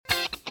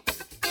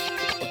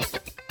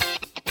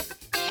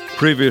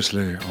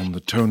Previously on the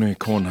Tony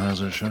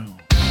Kornheiser Show.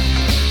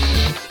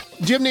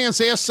 Jim Nance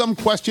asked some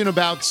question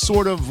about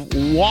sort of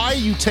why are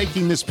you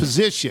taking this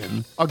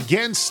position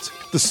against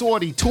the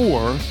Saudi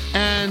tour,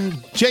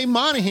 and Jay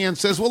Monahan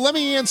says, well, let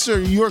me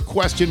answer your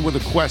question with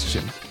a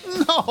question.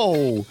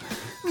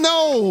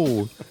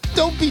 No,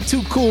 don't be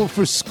too cool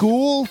for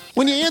school.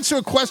 When you answer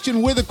a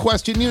question with a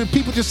question,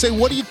 people just say,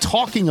 what are you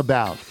talking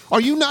about? Are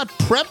you not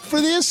prepped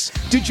for this?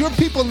 Did your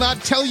people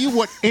not tell you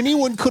what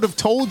anyone could have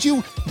told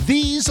you?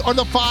 These are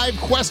the 5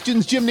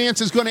 questions Jim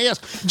Nance is going to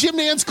ask. Jim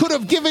Nance could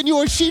have given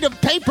you a sheet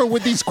of paper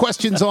with these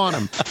questions on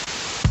them.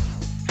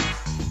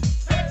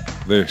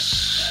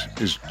 This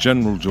is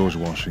General George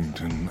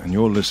Washington, and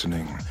you're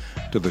listening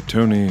to the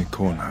Tony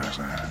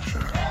Kornheiser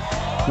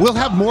Show. We'll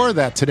have more of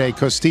that today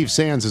because Steve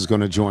Sands is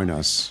going to join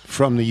us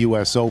from the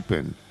U.S.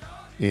 Open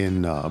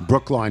in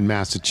Brookline,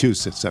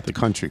 Massachusetts at the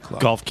Country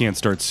Club. Golf can't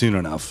start soon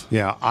enough.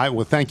 Yeah,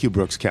 well, thank you,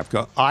 Brooks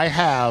Koepka. I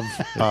have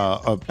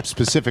a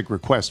specific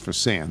request for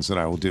Sands that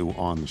I will do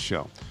on the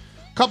show.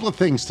 A couple of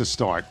things to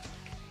start.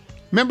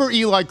 Remember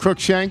Eli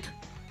Cruikshank?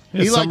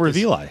 Summer of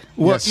Eli.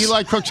 Well, Yes.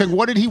 Eli Cruikshank,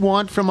 what did he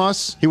want from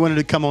us? He wanted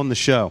to come on the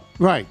show.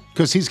 Right,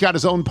 because he's got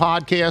his own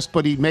podcast,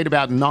 but he made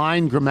about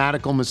 9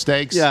 grammatical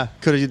mistakes. Yeah.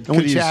 And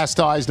we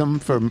chastised him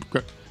for...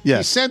 Yes.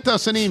 He sent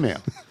us an email.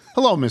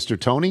 Hello, Mr.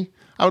 Tony.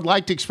 I would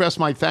like to express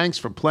my thanks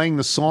for playing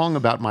the song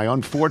about my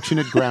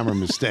unfortunate grammar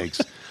mistakes.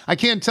 I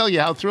can't tell you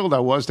how thrilled I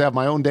was to have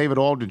my own David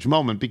Aldridge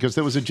moment because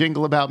there was a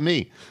jingle about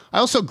me. I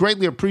also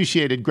greatly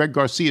appreciated Greg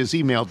Garcia's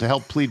email to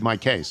help plead my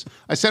case.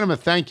 I sent him a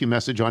thank you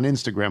message on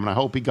Instagram, and I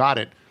hope he got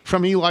it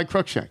from Eli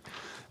Cruikshank.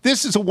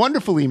 This is a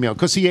wonderful email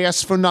because he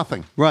asks for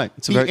nothing. Right.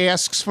 He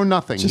asks for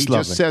nothing. Just he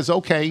lovely. just says,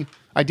 okay,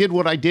 I did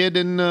what I did,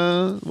 and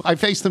I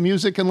faced the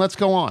music, and let's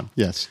go on.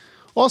 Yes.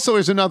 Also,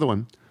 here's another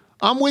one.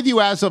 I'm with you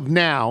as of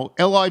now.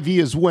 LIV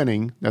is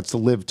winning. That's the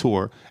Live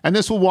Tour. And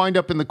this will wind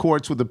up in the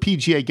courts with the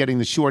PGA getting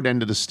the short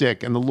end of the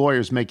stick and the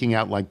lawyers making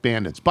out like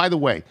bandits. By the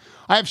way,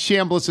 I have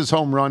Chambliss's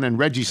home run and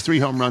Reggie's 3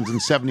 home runs in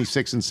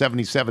 76 and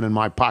 77 in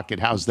my pocket.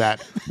 How's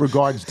that?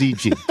 Regards,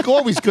 DG.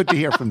 Always good to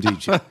hear from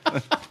DG.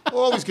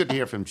 Always good to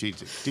hear from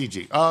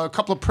DG. A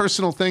couple of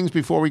personal things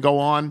before we go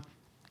on.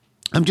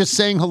 I'm just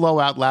saying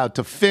hello out loud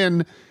to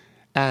Finn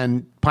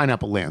and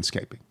Pineapple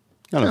Landscaping.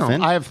 Hello,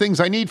 Finn. I have things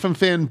I need from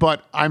Finn,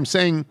 but I'm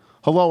saying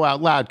hello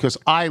out loud because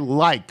I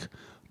like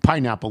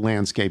Pineapple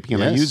Landscaping,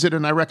 and I Yes. use it,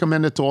 and I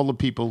recommend it to all the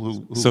people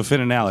who So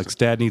Finn and Alex,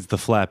 Dad needs the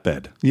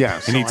flatbed. Yeah,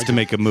 He so needs I to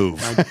make a move.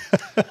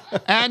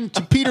 And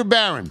to Peter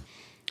Barron.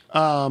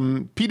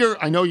 Peter,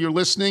 I know you're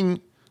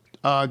listening.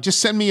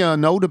 Just send me a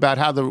note about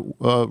how the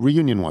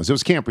reunion was. It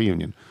was camp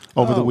reunion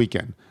over the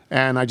weekend.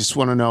 And I just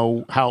want to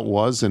know how it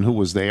was and who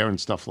was there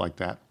and stuff like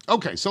that.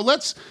 Okay, so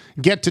let's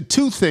get to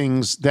 2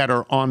 things that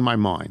are on my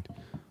mind.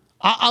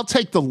 I'll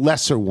take the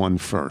lesser one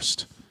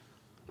first.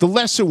 The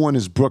lesser one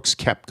is Brooks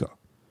Koepka.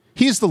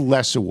 He's the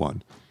lesser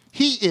one.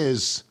 He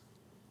is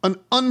an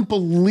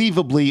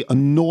unbelievably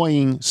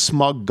annoying,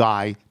 smug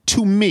guy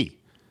to me.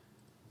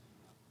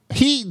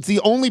 He's the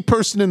only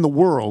person in the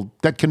world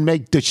that can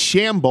make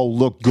DeChambeau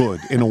look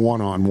good in a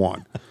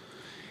one-on-one.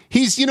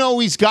 He's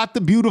got the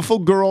beautiful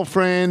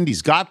girlfriend.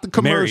 He's got the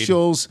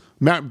commercials.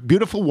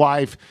 Beautiful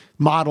wife,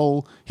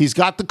 model. He's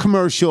got the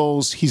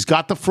commercials. He's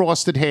got the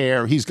frosted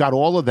hair. He's got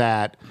all of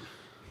that.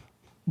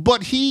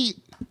 But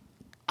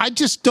I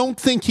just don't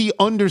think he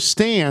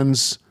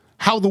understands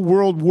how the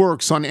world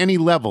works on any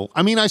level.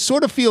 I mean, I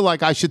sort of feel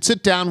like I should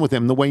sit down with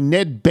him the way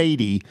Ned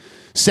Beatty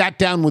sat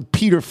down with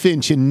Peter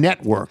Finch in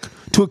Network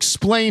to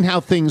explain how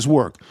things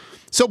work.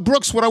 So,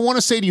 Brooks, what I want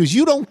to say to you is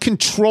you don't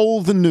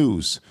control the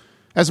news.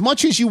 As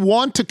much as you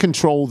want to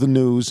control the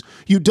news,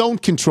 you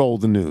don't control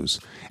the news.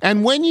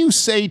 And when you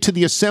say to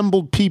the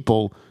assembled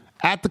people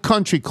at the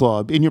country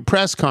club in your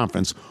press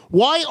conference,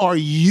 why are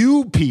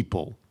you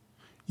people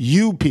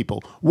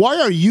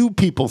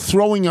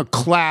throwing a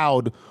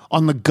cloud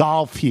on the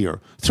golf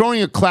here,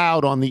 throwing a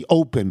cloud on the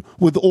Open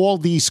with all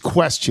these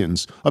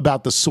questions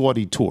about the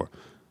Saudi tour?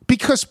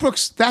 Because,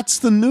 Brooks, that's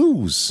the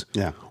news.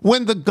 Yeah.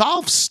 When the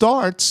golf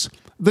starts,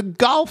 the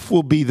golf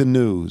will be the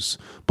news.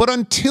 But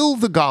until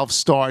the golf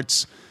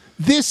starts,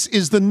 this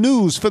is the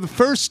news. For the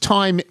first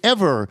time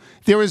ever,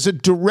 there is a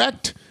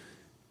direct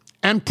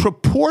and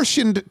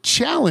proportioned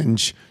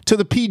challenge to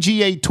the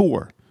PGA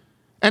Tour.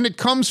 And it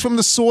comes from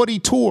the Saudi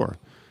tour.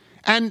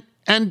 And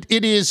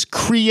it is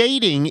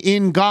creating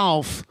in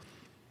golf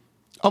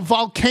a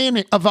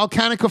volcanic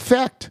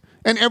effect.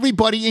 And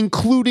everybody,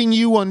 including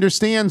you,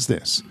 understands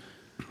this.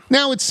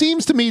 Now, it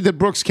seems to me that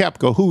Brooks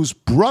Koepka, whose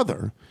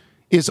brother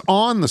is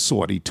on the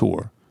Saudi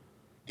tour,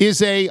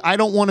 is I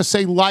don't want to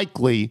say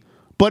likely,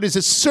 but is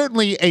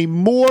certainly a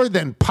more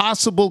than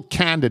possible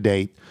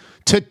candidate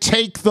to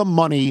take the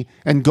money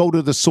and go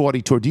to the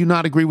Saudi tour. Do you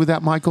not agree with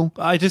that, Michael?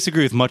 I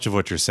disagree with much of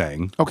what you're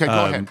saying. Okay,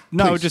 go ahead.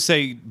 No, I Please. would just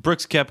say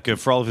Brooks Koepka,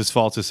 for all of his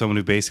faults, is someone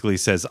who basically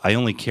says, I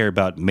only care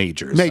about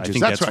majors. I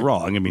think that's that's right.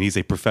 wrong. I mean, he's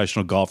a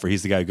professional golfer.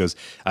 He's the guy who goes,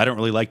 I don't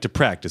really like to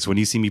practice. When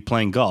you see me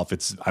playing golf,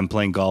 I'm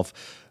playing golf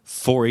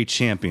for a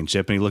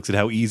championship, and he looks at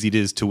how easy it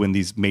is to win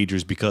these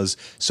majors because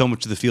so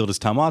much of the field, as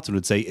Tom Watson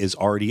would say, is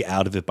already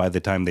out of it by the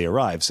time they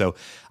arrive. So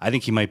I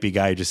think he might be a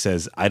guy who just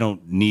says, I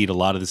don't need a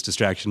lot of this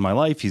distraction in my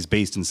life. He's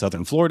based in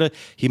Southern Florida.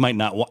 He might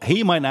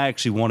not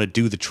actually want to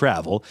do the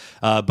travel,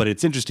 but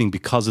it's interesting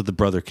because of the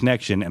brother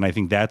connection, and I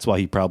think that's why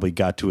he probably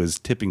got to his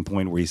tipping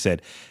point where he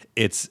said,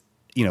 it's,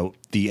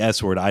 the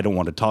S word, I don't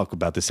want to talk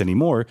about this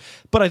anymore.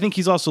 But I think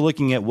he's also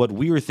looking at what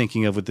we were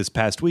thinking of with this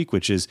past week,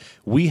 which is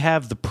we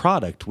have the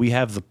product, we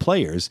have the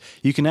players.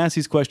 You can ask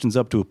these questions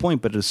up to a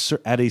point, but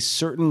at a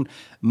certain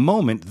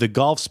moment, the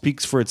golf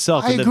speaks for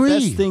itself. I agree. The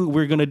best thing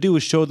we're going to do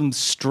is show them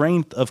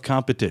strength of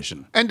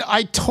competition. And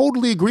I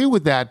totally agree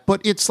with that, but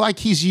it's like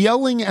he's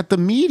yelling at the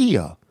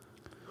media.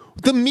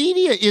 The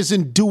media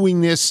isn't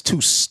doing this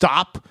to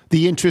stop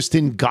the interest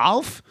in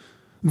golf.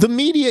 The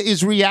media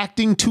is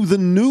reacting to the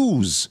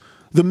news.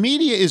 The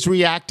media is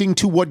reacting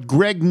to what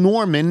Greg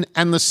Norman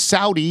and the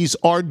Saudis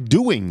are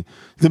doing.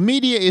 The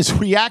media is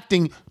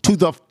reacting to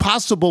the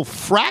possible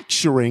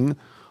fracturing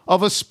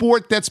of a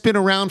sport that's been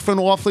around for an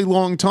awfully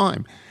long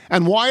time.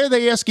 And why are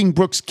they asking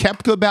Brooks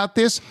Koepka about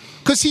this?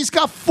 Because he's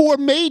got 4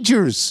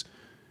 majors.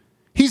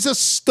 He's a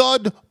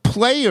stud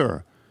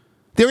player.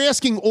 They're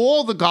asking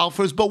all the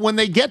golfers, but when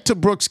they get to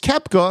Brooks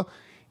Koepka,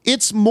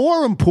 it's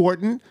more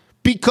important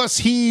because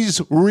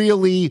he's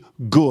really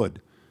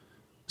good.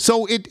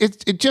 So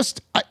it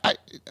just,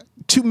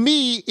 to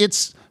me,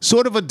 it's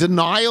sort of a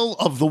denial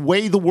of the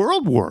way the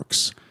world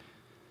works,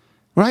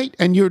 right?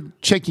 And you're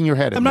shaking your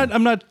head at me.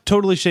 I'm not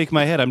totally shaking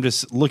my head. I'm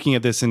just looking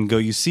at this and go,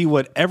 you see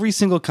what every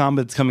single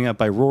comment that's coming out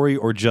by Rory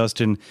or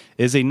Justin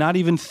is a not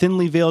even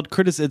thinly veiled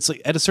criticism. It's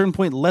like, at a certain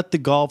point, let the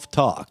golf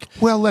talk.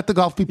 Well, let the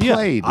golf be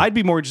played. Yeah, I'd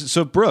be more.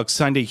 So Brooks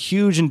signed a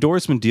huge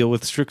endorsement deal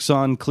with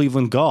Strixon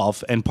Cleveland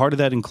Golf, and part of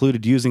that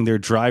included using their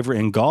driver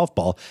and golf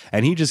ball.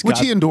 And he just Which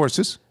he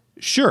endorses.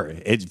 Sure.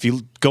 If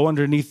you go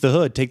underneath the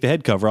hood, take the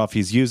head cover off,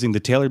 he's using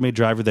the TaylorMade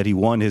driver that he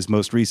won his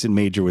most recent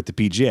major with the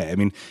PGA. I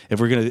mean, if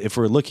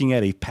we're looking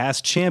at a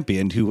past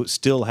champion who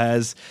still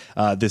has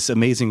this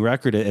amazing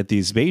record at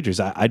these majors,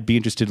 I'd be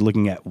interested in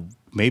looking at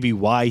maybe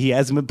why he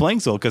hasn't been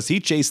playing so well, because he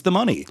chased the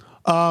money.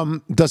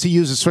 Does he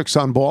use a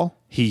Strixon ball?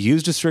 He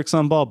used a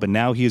Strixon ball, but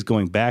now he is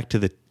going back to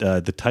the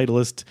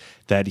Titleist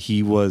that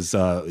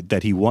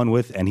he won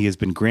with, and he has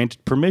been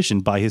granted permission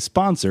by his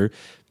sponsor.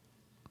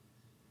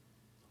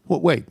 Well,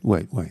 wait.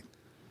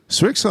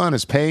 Strixon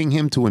is paying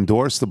him to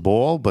endorse the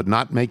ball, but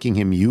not making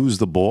him use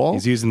the ball?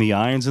 He's using the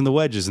irons and the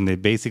wedges, and they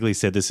basically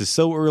said this is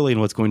so early in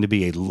what's going to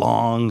be a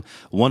long,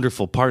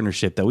 wonderful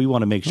partnership that we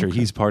want to make sure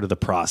he's part of the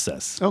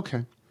process.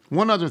 Okay.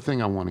 One other thing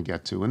I want to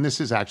get to, and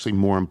this is actually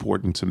more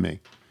important to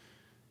me,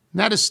 and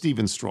that is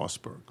Stephen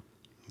Strasburg.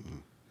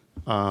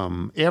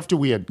 After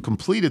we had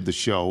completed the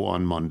show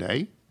on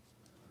Monday,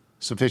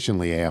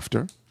 sufficiently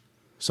after,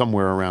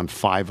 somewhere around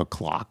 4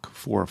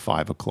 or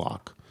 5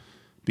 o'clock,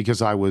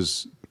 because I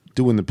was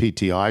doing the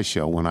PTI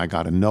show when I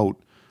got a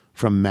note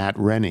from Matt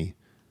Rennie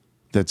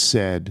that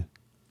said,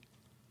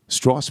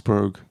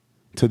 Strasburg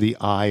to the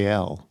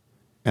IL.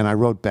 And I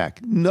wrote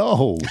back,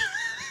 no.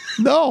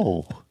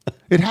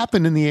 It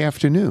happened in the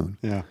afternoon.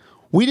 Yeah.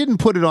 We didn't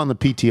put it on the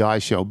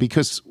PTI show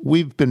because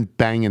we've been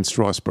banging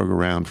Strasburg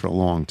around for a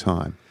long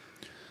time.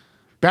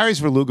 Barry's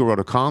Verluga wrote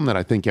a column that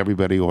I think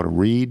everybody ought to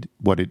read.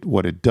 What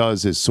it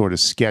does is sort of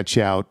sketch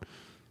out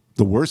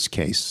the worst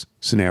case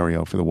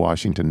scenario for the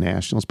Washington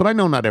Nationals. But I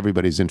know not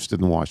everybody's interested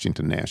in the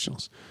Washington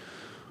Nationals.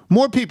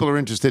 More people are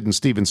interested in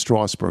Stephen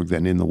Strasburg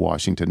than in the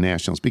Washington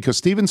Nationals because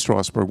Stephen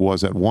Strasburg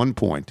was at one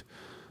point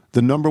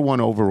the number 1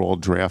 overall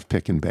draft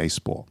pick in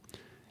baseball.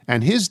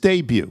 And his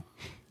debut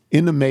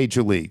in the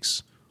major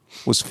leagues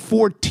was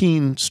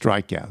 14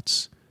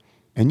 strikeouts.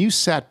 And you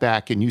sat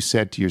back and you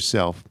said to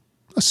yourself,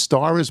 a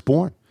star is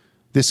born.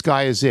 This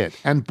guy is it.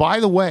 And by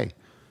the way,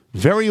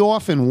 very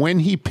often when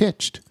he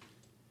pitched,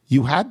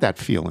 you had that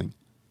feeling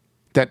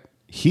that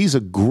he's a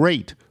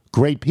great,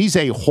 he's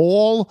a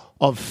Hall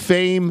of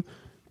Fame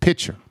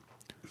pitcher.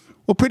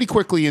 Well, pretty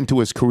quickly into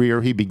his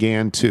career, he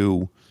began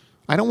to,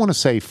 I don't want to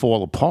say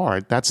fall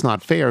apart, that's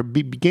not fair,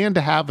 began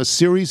to have a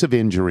series of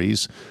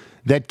injuries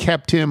that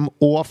kept him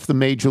off the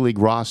major league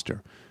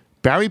roster.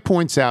 Barry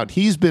points out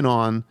he's been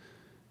on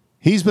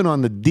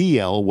the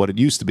DL, what it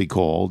used to be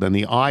called, and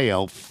the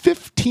IL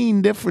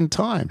 15 different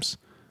times.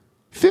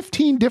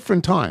 15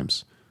 different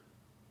times.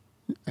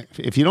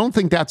 If you don't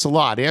think that's a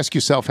lot, ask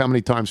yourself how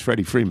many times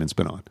Freddie Freeman's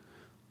been on.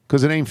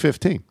 Because it ain't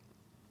 15.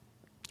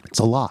 It's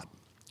a lot.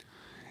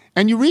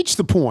 And you reach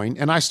the point,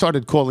 and I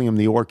started calling him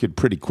the Orchid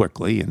pretty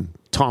quickly, and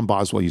Tom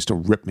Boswell used to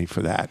rip me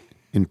for that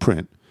in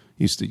print.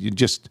 You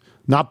just,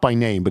 not by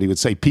name, but he would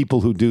say,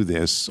 people who do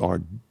this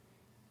are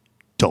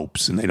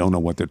dopes, and they don't know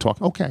what they're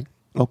talking.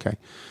 Okay.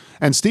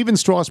 And Stephen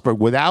Strasburg,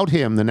 without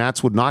him, the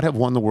Nats would not have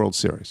won the World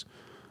Series.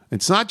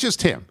 It's not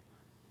just him.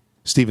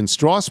 Stephen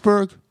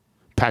Strasburg,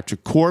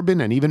 Patrick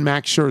Corbin, and even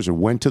Max Scherzer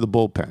went to the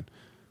bullpen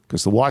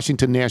because the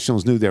Washington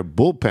Nationals knew their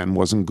bullpen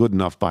wasn't good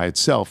enough by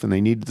itself, and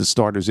they needed the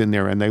starters in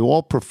there, and they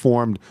all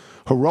performed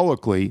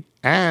heroically.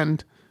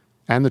 And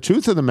the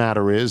truth of the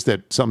matter is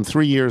that some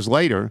 3 years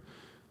later,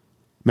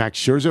 Max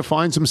Scherzer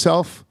finds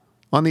himself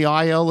on the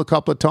IL a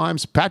couple of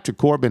times. Patrick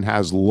Corbin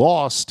has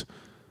lost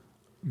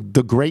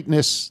the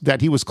greatness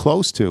that he was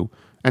close to.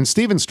 And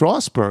Steven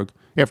Strasburg,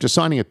 after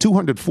signing a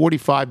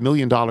 $245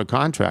 million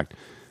contract,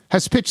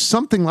 has pitched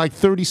something like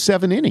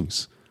 37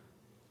 innings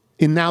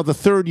in now the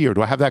third year.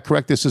 Do I have that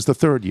correct? This is the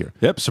third year.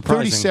 Yep,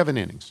 surprising. 37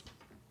 innings.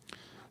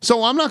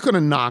 So I'm not going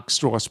to knock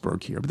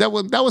Strasburg here. But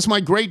that was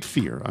my great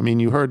fear. I mean,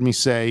 you heard me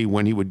say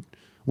when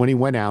he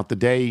went out, the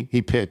day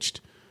he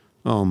pitched,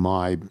 oh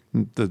my,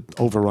 the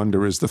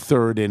over-under is the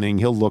third inning.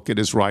 He'll look at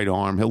his right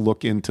arm. He'll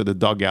look into the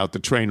dugout. The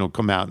train will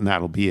come out, and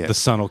that'll be it. The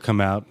sun will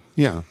come out.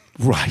 Yeah,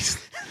 right.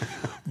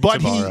 But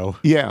Tomorrow.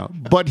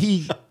 but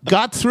he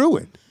got through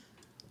it.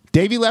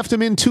 Davey left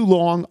him in too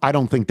long. I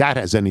don't think that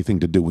has anything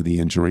to do with the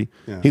injury.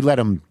 Yeah. He let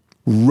him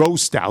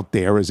roast out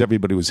there as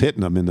everybody was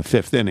hitting him in the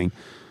fifth inning.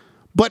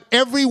 But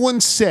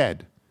everyone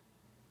said,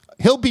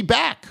 he'll be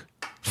back.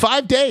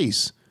 5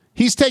 days.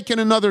 He's taken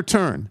another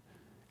turn.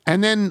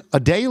 And then a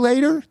day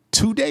later,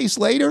 2 days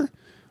later,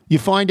 you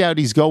find out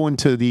he's going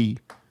to the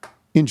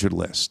injured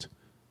list.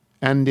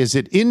 And is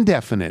it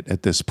indefinite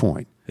at this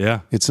point?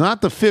 Yeah. It's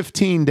not the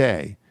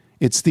 15-day.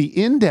 It's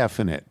the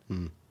indefinite.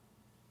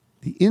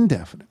 The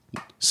indefinite.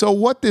 So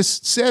what this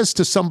says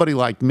to somebody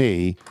like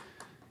me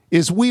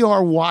is we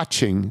are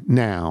watching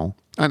now,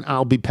 and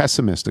I'll be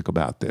pessimistic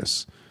about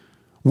this,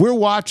 we're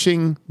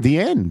watching the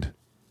end.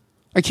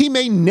 Like, he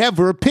may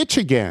never pitch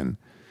again.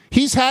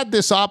 He's had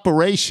this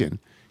operation.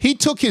 He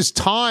took his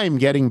time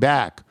getting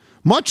back,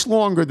 much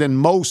longer than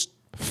most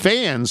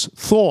fans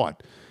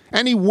thought.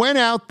 And he went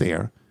out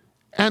there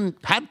and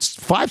had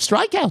 5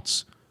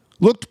 strikeouts.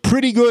 Looked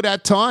pretty good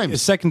at times.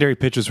 His secondary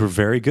pitches were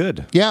very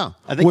good. Yeah.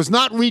 Was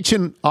not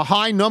reaching a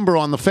high number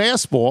on the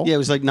fastball. Yeah, it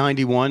was like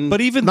 91.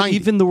 But even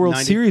the World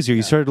 90, Series here,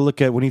 you started to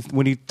look at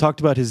when he talked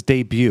about his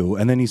debut,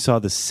 and then you saw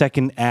the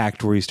second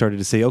act where he started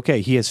to say,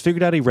 okay, he has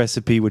figured out a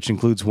recipe which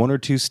includes 1 or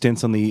 2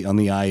 stints on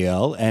the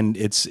IL, and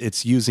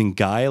it's using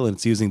guile and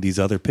it's using these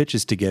other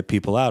pitches to get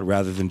people out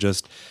rather than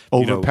just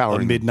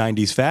overpowering a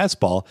mid-90s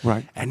fastball.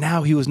 Right. And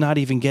now he was not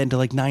even getting to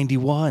like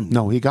 91.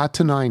 No, he got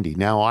to 90.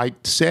 Now, I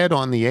said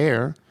on the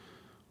air,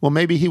 well,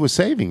 maybe he was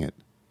saving it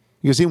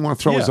because he didn't want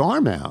to throw his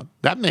arm out.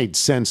 That made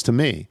sense to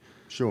me.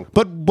 Sure.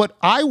 But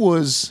I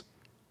was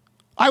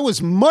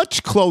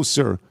much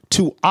closer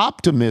to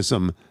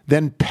optimism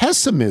than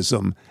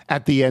pessimism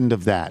at the end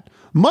of that.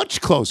 Much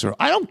closer.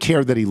 I don't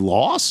care that he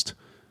lost.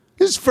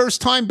 His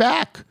first time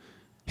back.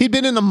 He'd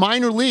been in the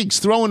minor leagues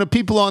throwing at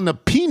people on the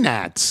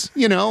P-Nats.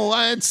 And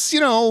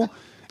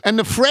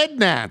the Fred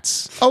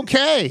Nats.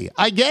 Okay,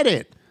 I get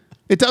it.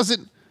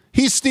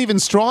 He's Steven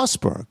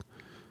Strasburg.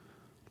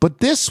 But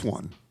this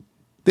one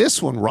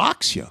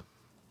rocks you.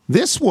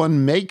 This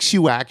one makes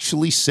you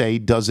actually say,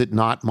 does it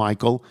not,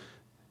 Michael?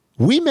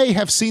 We may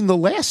have seen the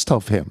last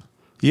of him.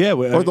 Yeah.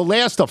 Or the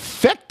last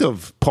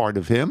effective part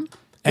of him.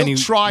 He'll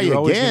try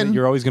again.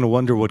 You're always going to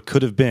wonder what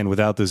could have been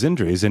without those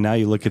injuries. And now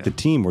you look at the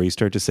team where you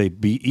start to say,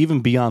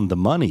 even beyond the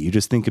money, you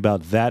just think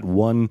about that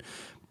one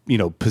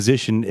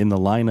position in the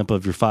lineup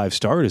of your 5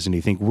 starters, and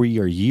you think we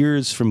are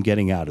years from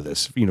getting out of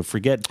this.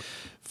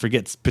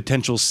 Forget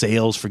potential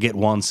sales, forget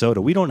Juan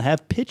Soto. We don't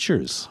have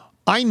pitchers.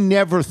 I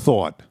never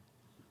thought,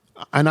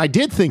 and I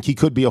did think he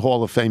could be a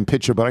Hall of Fame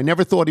pitcher, but I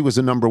never thought he was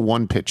a number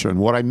 1 pitcher. And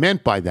what I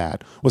meant by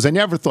that was I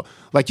never thought,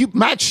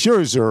 Max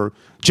Scherzer,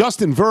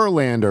 Justin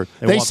Verlander,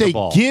 they say,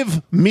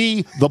 give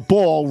me the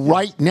ball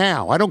right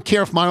now. I don't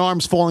care if my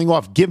arm's falling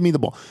off. Give me the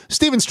ball.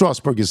 Steven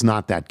Strasburg is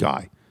not that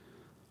guy.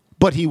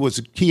 But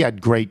he had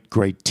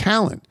great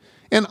talent.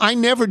 And I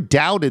never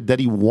doubted that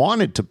he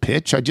wanted to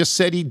pitch. I just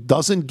said he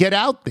doesn't get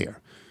out there.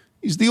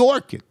 He's the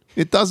orchid.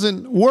 It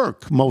doesn't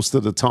work most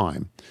of the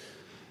time.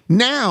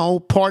 Now,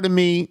 part of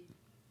me,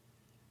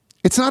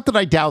 it's not that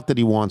I doubt that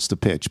he wants to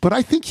pitch, but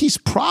I think he's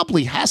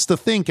probably has to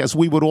think, as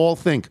we would all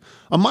think,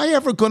 am I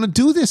ever going to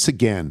do this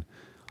again?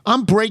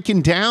 I'm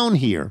breaking down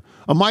here.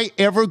 Am I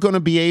ever going to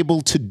be able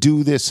to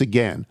do this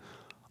again?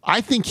 I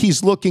think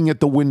he's looking at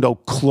the window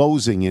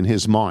closing in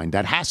his mind.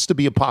 That has to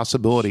be a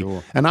possibility.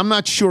 Sure. And I'm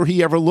not sure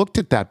he ever looked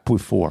at that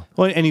before.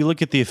 Well, and you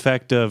look at the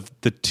effect of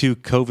the 2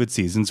 COVID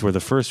seasons, where the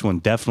first one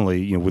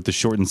definitely, with the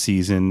shortened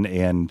season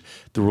and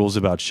the rules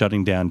about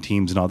shutting down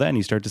teams and all that, and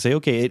you start to say,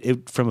 okay,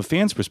 from a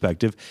fan's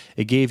perspective,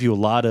 it gave you a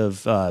lot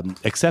of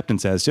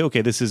acceptance as to,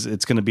 okay,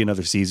 it's going to be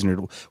another season,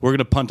 or we're going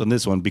to punt on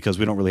this one because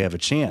we don't really have a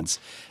chance.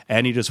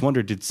 And you just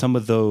wonder, did some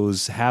of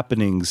those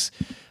happenings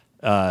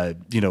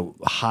hide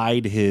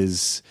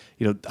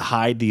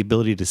the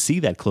ability to see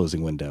that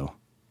closing window?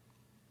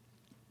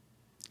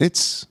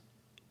 It's,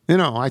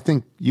 I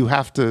think you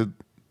have to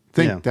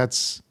think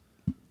that's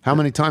how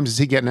many times is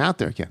he getting out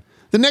there again?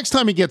 The next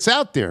time he gets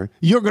out there,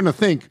 you're going to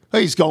think,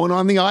 hey, he's going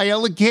on the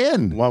IL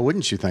again. Why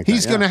wouldn't you think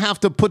he's going to have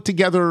to put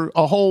together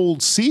a whole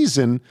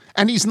season,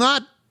 and he's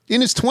not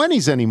in his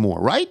 20s anymore,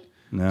 right?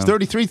 No. He's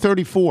 33,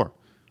 34.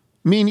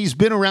 I mean, he's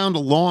been around a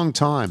long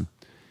time.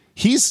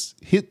 He's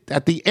hit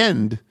at the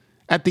end,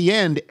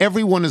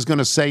 everyone is going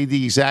to say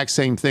the exact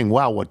same thing.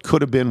 Wow, what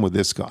could have been with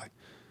this guy?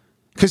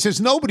 Because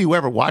there's nobody who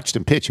ever watched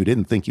him pitch who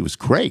didn't think he was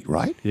great,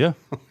 right? Yeah.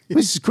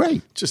 This is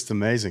great. Just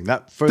amazing.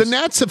 That The first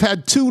Nats have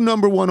had 2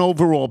 number 1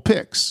 overall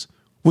picks.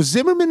 Was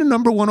Zimmerman a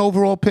number 1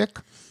 overall pick?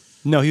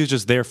 No, he was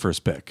just their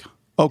first pick.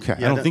 Okay. I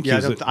don't think he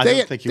was. I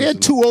don't think he They was.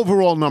 had 2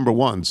 overall number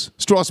 1s,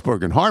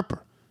 Strasburg and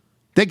Harper.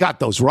 They got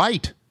those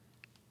right.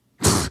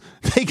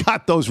 They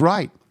got those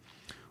right.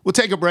 We'll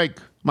take a break.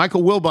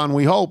 Michael Wilbon,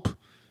 we hope.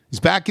 He's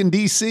back in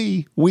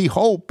D.C. We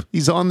hope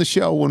he's on the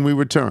show when we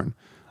return.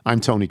 I'm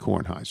Tony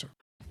Kornheiser.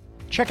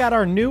 Check out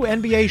our new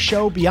NBA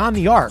show, Beyond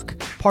the Arc,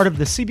 part of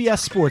the CBS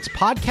Sports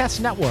Podcast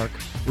Network,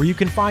 where you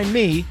can find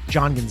me,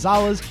 John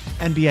Gonzalez,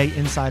 NBA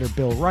insider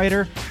Bill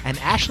Ryder, and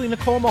Ashley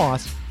Nicole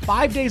Moss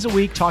 5 days a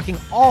week talking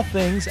all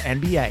things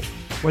NBA.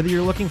 Whether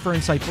you're looking for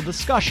insightful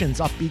discussions,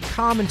 upbeat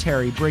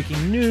commentary,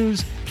 breaking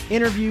news,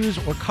 interviews,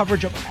 or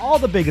coverage of all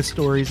the biggest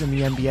stories in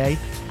the NBA,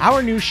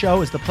 our new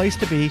show is the place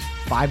to be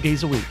 5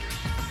 days a week.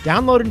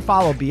 Download and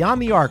follow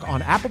Beyond the Arc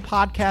on Apple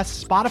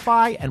Podcasts,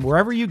 Spotify, and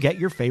wherever you get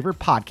your favorite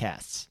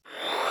podcasts.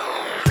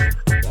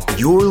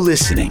 You're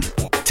listening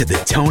to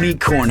The Tony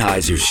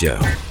Kornheiser Show.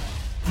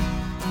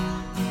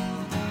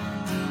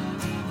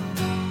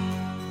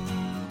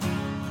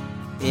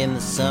 In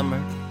the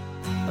summer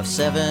of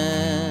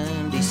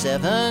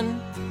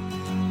 '77,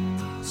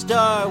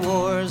 Star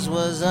Wars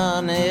was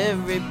on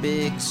every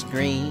big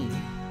screen.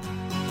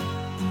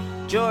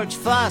 George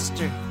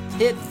Foster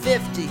hit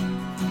 50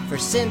 for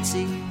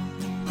Cincy.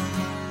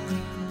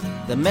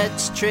 The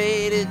Mets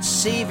traded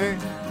Seaver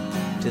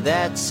to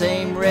that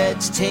same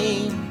Reds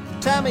team.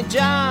 Tommy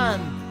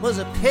John was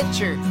a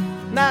pitcher,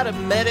 not a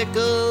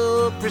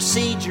medical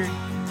procedure.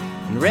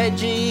 And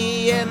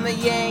Reggie and the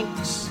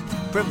Yanks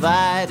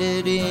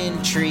provided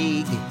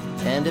intrigue.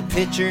 And a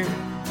pitcher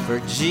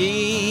for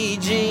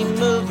GG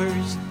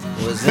Movers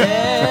was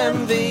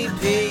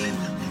MVP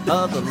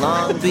of the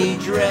Long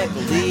Beach Rec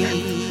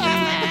League.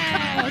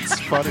 That's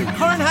funny.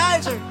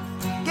 Kornheiser,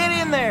 get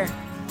in there.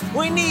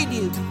 We need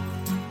you.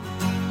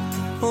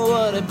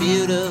 What a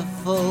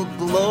beautiful,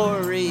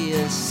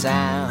 glorious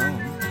sound.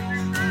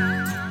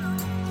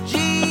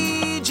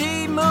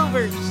 GG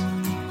Movers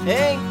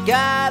ain't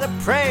got a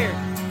prayer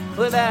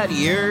without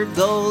your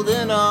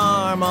golden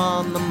arm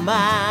on the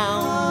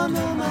mound.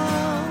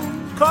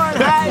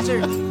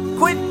 Kornheiser,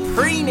 quit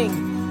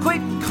preening,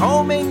 quit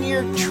combing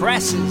your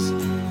tresses.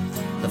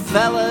 The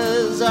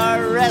fellas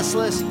are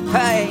restless,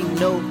 I ain't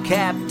no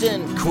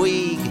Captain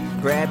Queeg.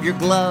 Grab your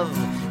glove,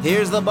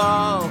 here's the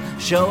ball.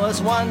 Show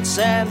us once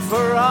and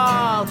for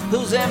all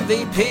who's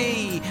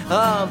MVP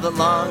of the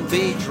Long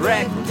Beach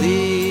Rec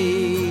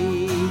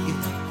League.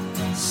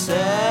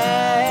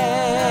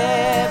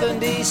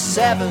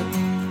 77.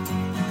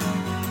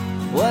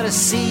 What a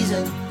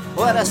season,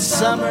 what a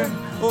summer,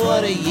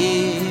 what a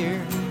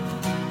year.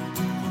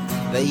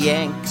 The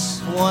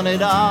Yanks won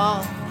it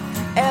all.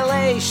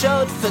 LA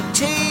showed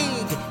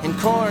fatigue, and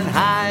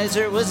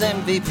Kornheiser was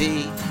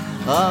MVP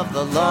of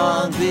the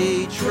Long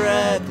Beach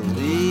Rec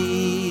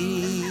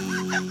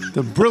League.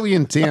 The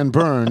brilliant Dan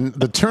Byrne,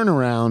 the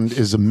turnaround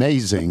is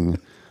amazing.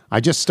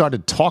 I just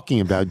started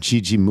talking about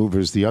GG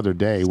Movers the other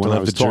day when I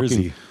was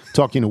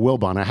talking to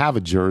Wilbon. I have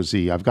a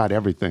jersey. I've got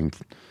everything.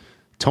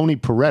 Tony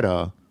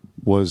Peretta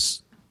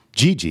was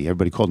Gigi.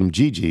 Everybody called him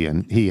Gigi,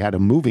 and he had a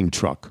moving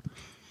truck.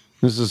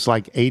 This is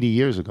like 80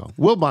 years ago.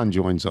 Wilbon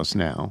joins us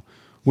now.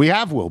 We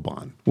have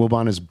Wilbon.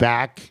 Wilbon is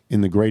back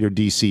in the greater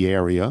D.C.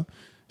 area.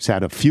 He's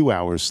had a few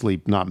hours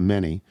sleep, not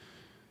many.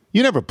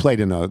 You never played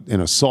in a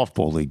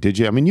softball league, did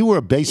you? I mean, you were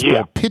a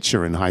baseball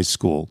pitcher in high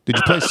school. Did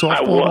you play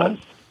softball? I was,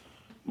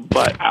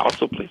 but I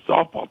also played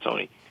softball,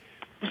 Tony.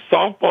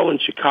 Softball in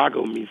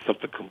Chicago means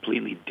something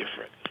completely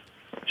different.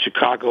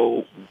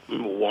 Chicago,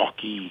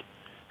 Milwaukee,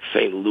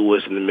 St.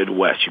 Louis in the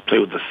Midwest, you play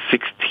with a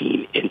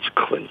 16-inch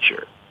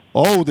clincher.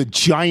 Oh, the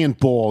giant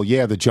ball.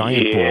 Yeah, the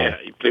giant ball. Yeah,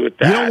 you play with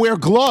that. You don't wear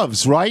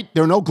gloves, right?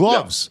 There are no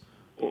gloves.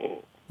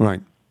 No.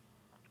 Right.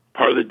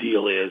 Part of the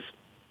deal is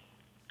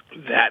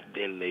that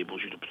then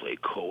enables you to play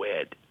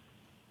co-ed.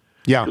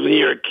 Yeah. Because when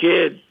you're a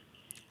kid,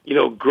 you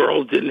know,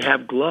 girls didn't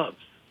have gloves.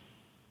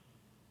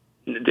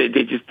 They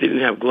just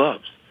didn't have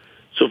gloves.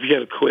 So if you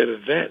had a co-ed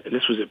event, and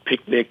this was at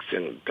picnics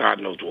and God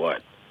knows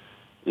what,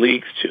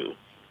 leagues too,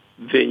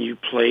 then you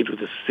played with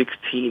a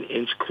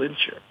 16-inch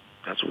clincher.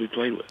 That's what we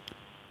played with.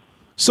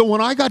 So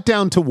when I got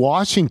down to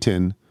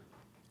Washington,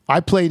 I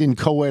played in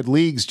co-ed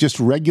leagues, just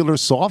regular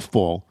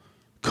softball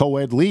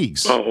co-ed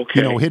leagues. Oh, okay.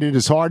 You know, hit it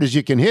as hard as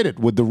you can hit it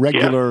with the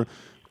regular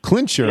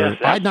clincher. Yes,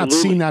 I had not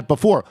seen that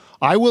before.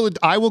 I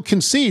will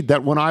concede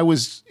that when I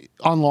was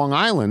on Long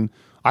Island,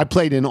 I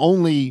played in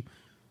only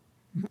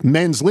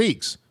men's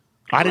leagues.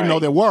 I didn't know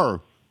there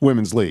were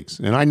women's leagues,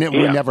 and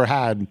we never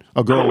had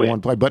a girl who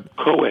wanted to play. But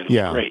co-ed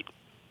was great.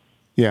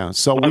 Yeah,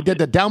 so we did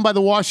that down by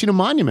the Washington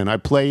Monument. I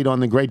played on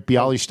the great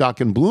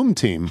Bialystock and Bloom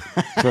team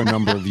for a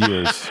number of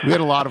years. We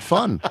had a lot of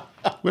fun.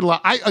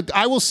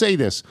 I will say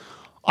this.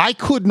 I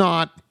could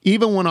not,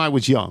 even when I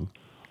was young,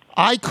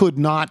 I could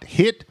not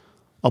hit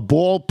a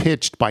ball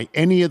pitched by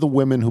any of the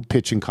women who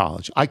pitch in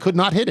college. I could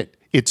not hit it.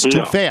 It's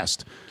too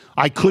fast.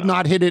 I could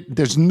not hit it.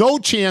 There's no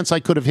chance I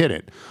could have hit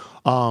it.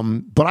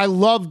 But I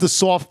loved the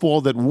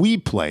softball that we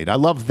played. I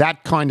love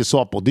that kind of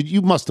softball.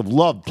 You must have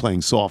loved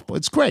playing softball.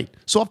 It's great.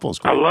 Softball's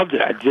great. I loved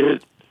it. I did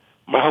it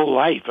my whole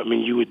life. I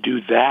mean, you would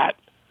do that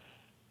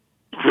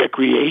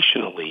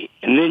recreationally,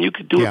 and then you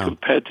could do it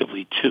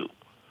competitively too,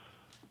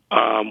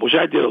 which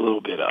I did a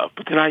little bit of.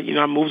 But then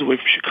I moved away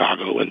from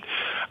Chicago, and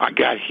I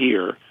got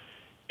here,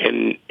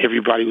 and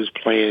everybody was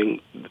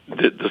playing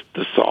the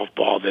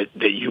softball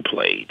that you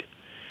played.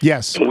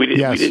 Yes, and we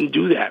didn't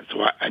do that,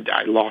 so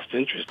I lost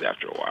interest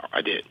after a while.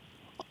 I did.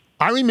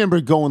 I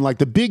remember going, like,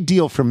 the big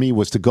deal for me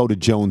was to go to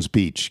Jones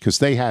Beach because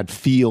they had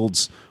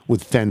fields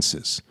with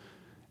fences.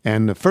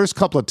 And the first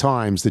couple of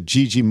times the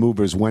GG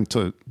Movers went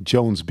to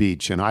Jones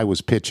Beach and I was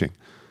pitching,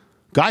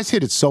 guys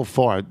hit it so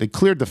far, they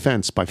cleared the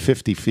fence by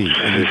 50 feet.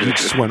 And you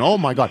just went, oh,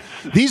 my God.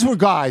 These were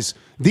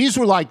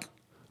like,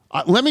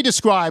 let me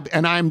describe,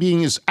 and I'm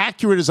being as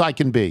accurate as I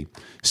can be,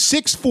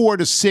 6'4"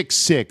 to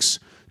 6'6",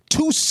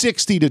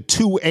 260 to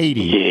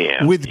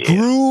 280 with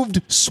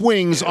grooved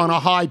swings on a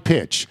high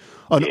pitch.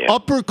 An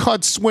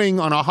uppercut swing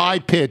on a high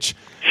pitch,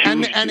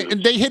 and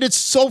they hit it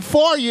so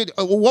far.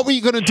 What were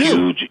you going to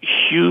do?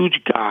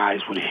 Huge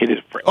guys would hit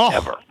it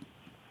forever.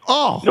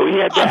 Oh, no, we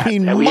had that. I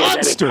mean, we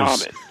monsters. Had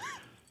that in common.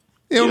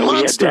 They were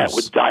monsters. We had that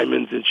with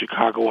diamonds in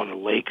Chicago on the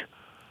lake,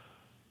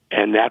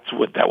 and that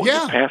was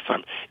the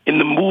pastime. In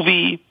the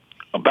movie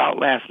About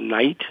Last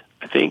Night,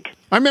 I think.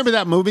 I remember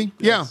that movie.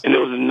 Yeah, and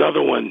there was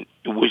another one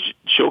which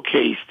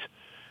showcased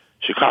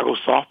Chicago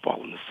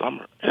softball in the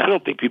summer, and I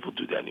don't think people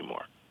do that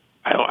anymore.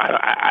 I don't.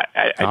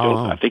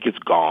 I think it's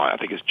gone. I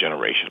think it's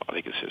generational. I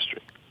think it's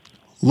history.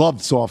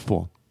 Loved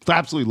softball.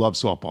 Absolutely loved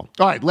softball.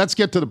 All right, let's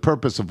get to the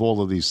purpose of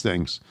all of these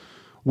things.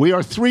 We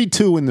are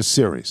 3-2 in the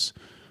series.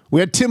 We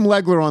had Tim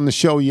Legler on the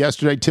show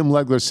yesterday. Tim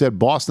Legler said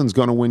Boston's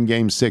going to win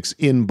Game 6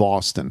 in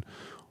Boston.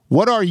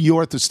 What are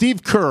your thoughts?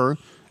 Steve Kerr,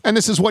 and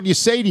this is what you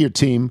say to your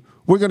team,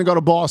 we're going to go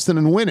to Boston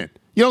and win it.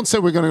 You don't say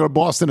we're going to go to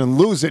Boston and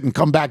lose it and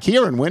come back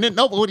here and win it.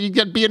 No,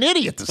 you'd be an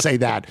idiot to say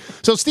that.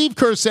 So Steve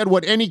Kerr said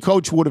what any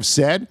coach would have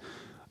said,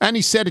 and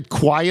he said it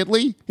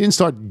quietly. He didn't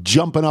start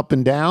jumping up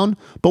and down.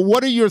 But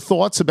what are your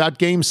thoughts about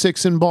Game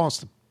 6 in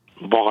Boston?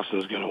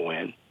 Boston's going to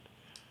win.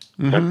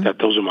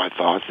 Those are my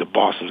thoughts, that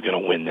Boston's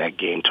going to win that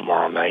game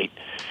tomorrow night.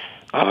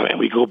 And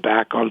we go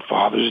back on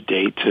Father's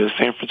Day to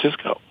San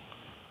Francisco.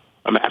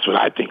 I mean, that's what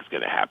I think is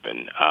going to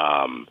happen.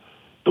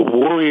 The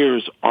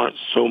Warriors aren't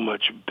so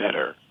much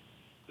better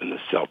than the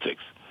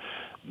Celtics.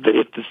 That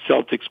if the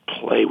Celtics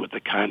play with the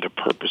kind of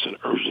purpose and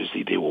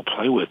urgency they will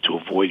play with to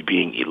avoid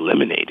being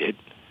eliminated,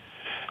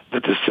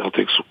 that the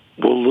Celtics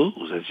will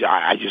lose.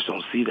 I just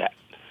don't see that.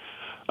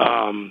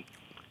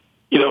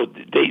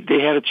 They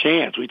had a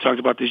chance. We talked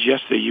about this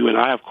yesterday, you and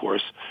I, of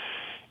course.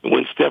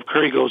 When Steph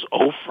Curry goes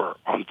 0 for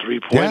on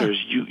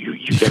three-pointers, you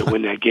got to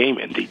win that game,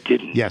 and they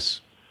didn't.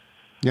 Yes.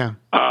 Yeah.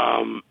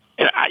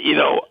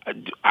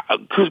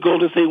 Could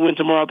Golden State win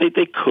tomorrow?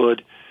 They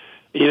could.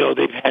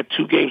 They've had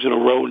 2 games in a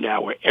row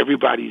now where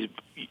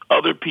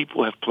other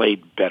people have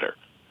played better.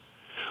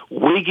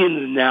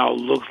 Wiggins now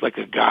looks like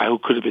a guy who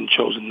could have been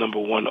chosen number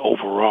 1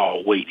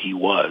 overall. Wait, he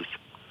was.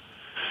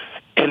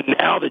 And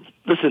now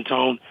listen,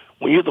 Tone,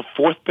 when you're the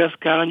 4th best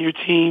guy on your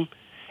team,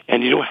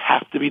 and you don't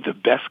have to be the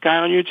best guy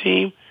on your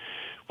team,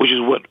 which is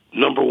what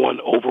number 1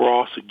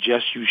 overall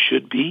suggests you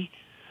should be.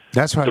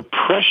 That's right. The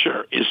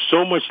pressure is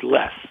so much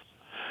less.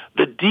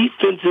 The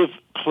defensive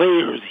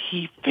players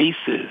he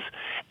faces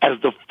as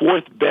the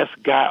 4th best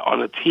guy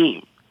on a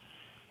team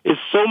is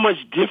so much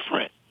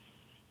different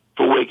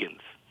for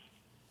Wiggins.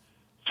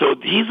 So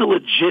he's a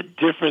legit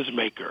difference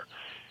maker.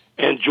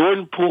 And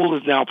Jordan Poole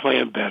is now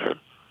playing better.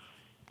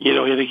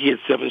 I think he had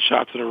 7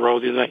 shots in a row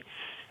the other night.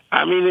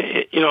 I mean,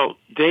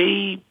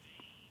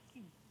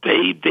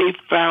 they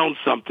found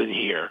something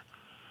here.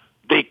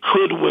 They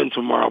could win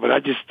tomorrow, but I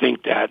just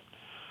think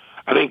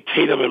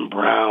Tatum and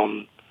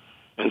Brown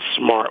and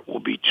Smart will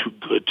be too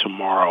good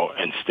tomorrow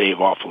and stave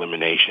off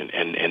elimination,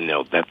 and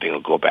that thing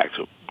will go back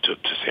to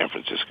San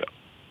Francisco.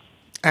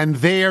 And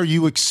there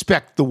you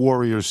expect the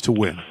Warriors to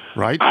win,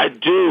 right? I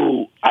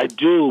do,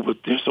 but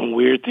there's some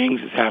weird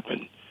things that's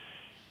happened,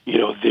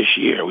 this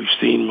year. We've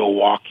seen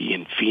Milwaukee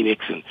and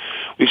Phoenix, and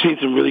we've seen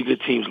some really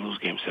good teams lose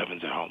Game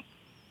 7s at home.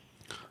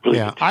 Really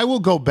yeah, I will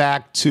go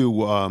back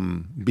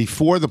to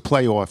before the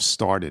playoffs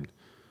started,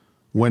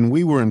 when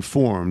we were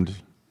informed,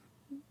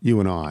 you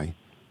and I,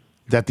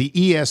 that the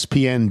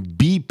ESPN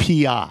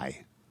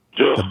BPI,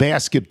 the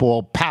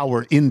Basketball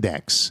Power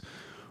Index,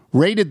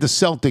 rated the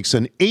Celtics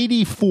an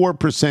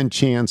 84%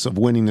 chance of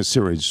winning the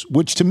series,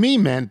 which to me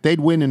meant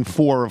they'd win in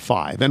 4 or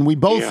 5. And we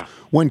both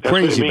went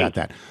crazy about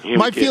that.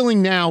 My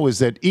feeling now is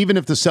that even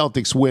if the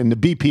Celtics win, the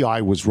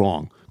BPI was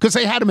wrong. Because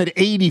they had them at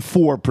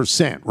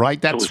 84%, right?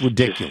 That's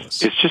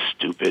ridiculous. It's just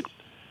stupid.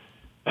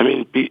 I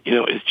mean,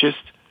 it's just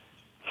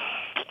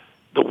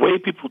the way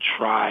people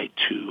try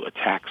to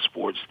attack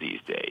sports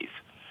these days.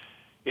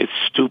 It's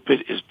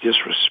stupid. It's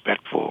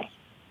disrespectful.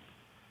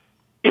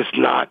 It's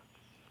not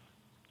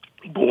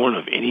born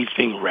of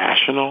anything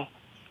rational.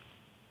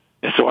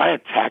 And so I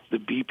attacked the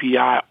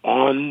BPI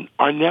on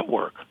our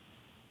network.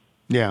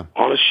 Yeah.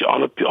 On a show,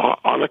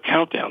 on a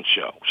countdown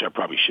show, which I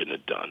probably shouldn't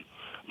have done.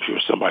 I'm sure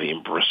somebody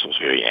in Bristol's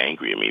very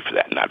angry at me for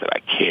that. Not that I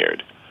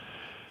cared.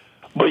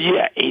 But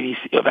yeah,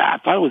 I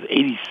thought it was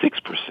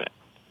 86%.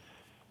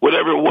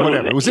 Whatever it was.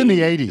 Whatever. It was in the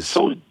 80s.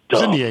 So dumb. It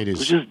was in the 80s. It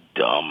was just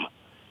dumb.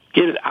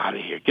 Get it out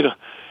of here.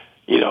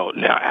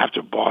 Now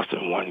after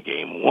Boston won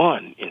Game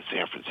 1 in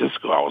San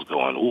Francisco, I was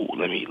going, ooh,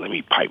 let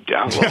me pipe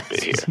down a little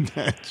bit here.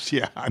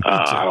 Yeah. I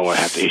don't want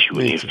to have to issue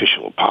any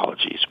official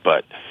apologies,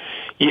 but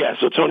yeah.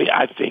 So Tony,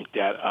 I think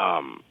that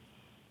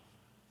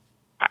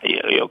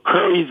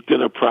Curry's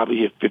gonna probably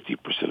hit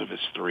 50% of his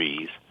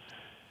threes,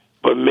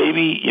 but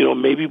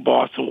maybe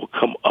Boston will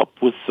come up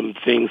with some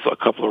things, a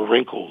couple of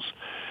wrinkles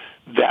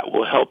that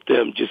will help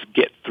them just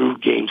get through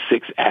Game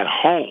 6 at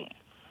home.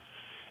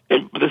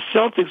 And the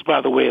Celtics,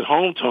 by the way, at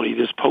home, Tony,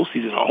 this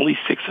postseason are only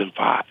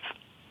 6-5.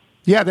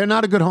 Yeah, they're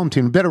not a good home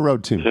team. Better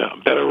road team. Yeah,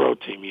 better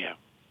road team. Yeah,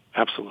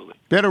 absolutely.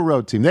 Better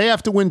road team. They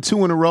have to win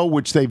 2 in a row,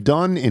 which they've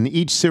done in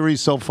each series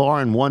so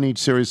far and won each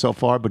series so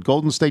far. But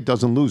Golden State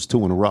doesn't lose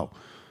 2 in a row.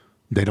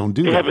 They don't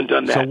do that. They haven't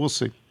done that. So we'll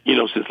see.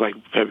 Since like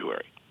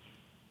February.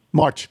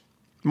 March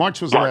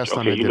was the last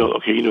time they did it.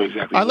 Okay, you know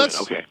exactly.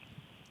 Okay.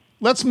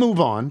 Let's move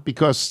on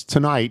because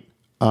tonight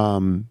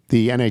the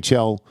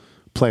NHL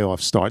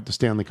playoffs start. The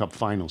Stanley Cup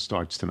Final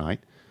starts tonight.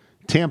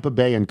 Tampa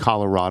Bay and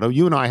Colorado.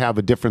 You and I have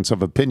a difference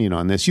of opinion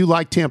on this. You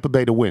like Tampa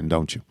Bay to win,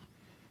 don't you?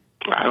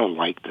 I don't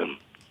like them.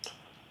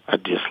 I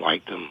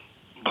dislike them.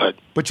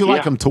 But you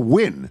like them to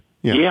win.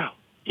 Yeah.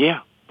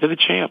 They're the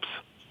champs.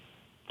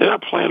 They're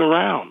not playing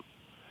around.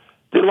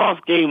 They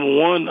lost Game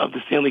 1 of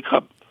the Stanley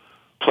Cup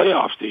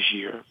playoffs this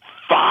year,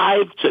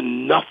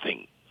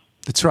 5-0.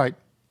 That's right.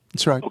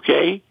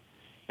 Okay?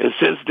 And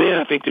since then,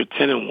 I think they're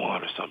 10-1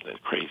 or something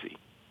crazy.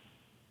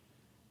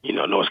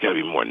 No, it's got to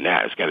be more than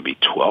that. It's got to be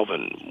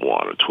 12-1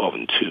 or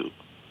 12-2.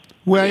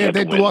 Well, yeah,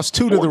 they lost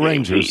 2 to the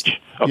Rangers. Each.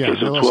 Okay, yeah,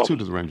 so they lost 2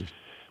 to the Rangers.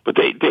 But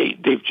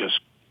they've just,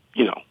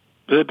 they're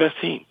the best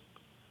team.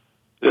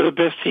 They're the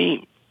best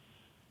team.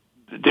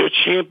 They're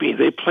champions.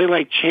 They play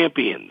like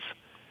champions.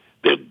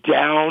 They're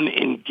down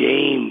in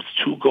games,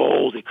 2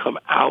 goals. They come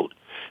out.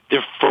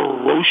 They're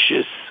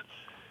ferocious.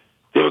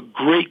 They're a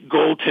great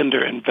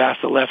goaltender in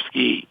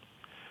Vasilevsky.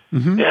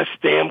 Mm-hmm. That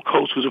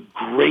Stamkos was a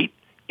great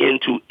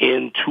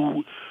end-to-end,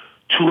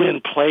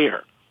 two-end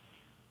player.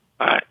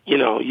 I'm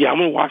going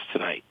to watch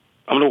tonight.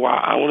 I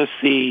want to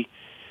see.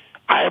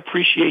 I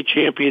appreciate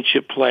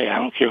championship play. I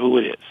don't care who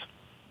it is.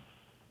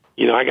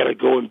 I got to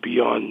go and be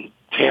on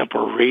Tampa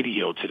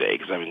radio today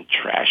because I've been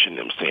trashing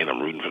them, saying I'm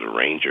rooting for the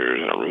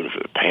Rangers and I'm rooting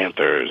for the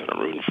Panthers and I'm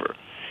rooting for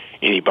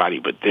anybody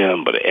but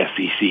them, but an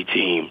SEC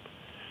team.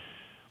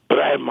 But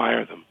I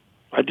admire them.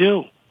 I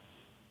do.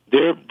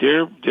 They're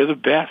the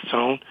best,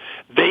 Tone.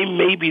 They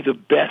may be the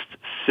best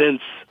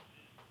since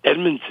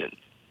Edmonton.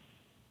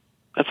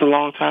 That's a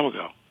long time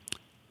ago.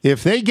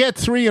 If they get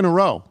 3 in a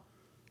row,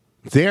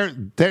 they're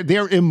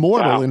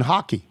immortal in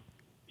hockey.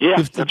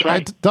 Yeah, that's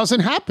right. It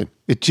doesn't happen.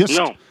 It just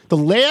the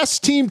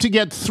last team to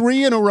get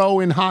 3 in a row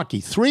in hockey,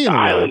 3 in a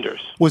row,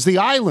 was the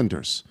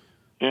Islanders.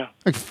 Yeah,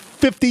 like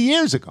 50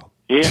 years ago.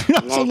 Yeah,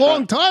 that's a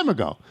long time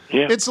ago.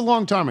 Yeah, it's a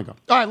long time ago.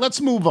 All right, let's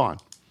move on.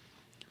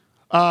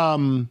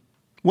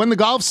 When the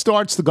golf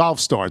starts,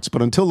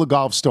 But until the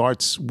golf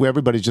starts,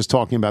 everybody's just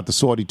talking about the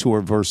Saudi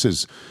Tour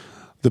versus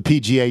the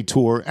PGA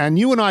Tour. And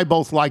you and I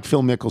both like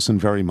Phil Mickelson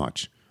very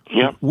much.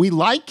 Yeah, we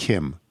like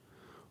him.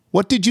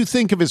 What did you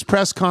think of his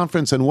press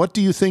conference, and what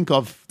do you think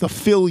of the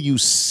Phil you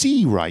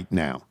see right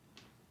now?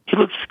 He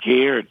looked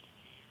scared.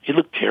 He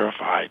looked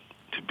terrified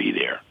to be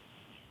there,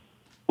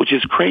 which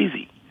is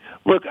crazy.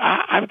 Look,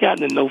 I've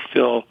gotten to know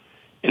Phil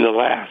in the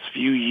last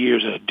few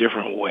years in a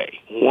different way.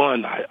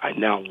 One, I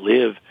now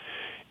live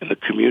in the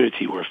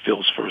community where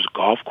Phil's first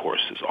golf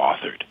course is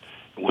authored,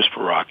 in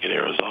Whisper Rock in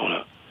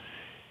Arizona.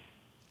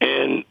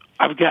 And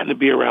I've gotten to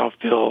be around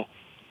Phil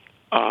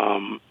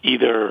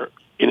either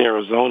in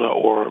Arizona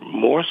or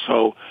more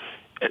so,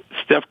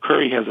 Steph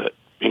Curry has an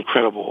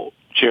incredible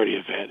charity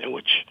event in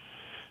which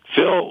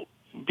Phil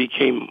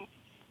became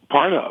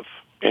part of,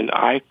 and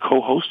I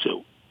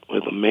co-hosted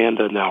with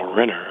Amanda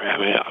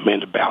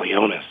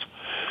Balionis,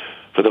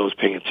 for those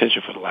paying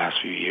attention for the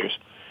last few years.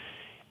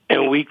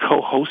 And we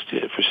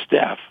co-hosted for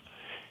Steph,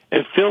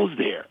 and Phil's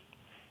there.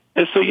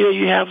 And so,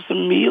 you have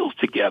some meals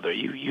together.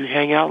 You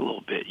hang out a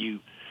little bit. You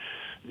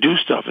do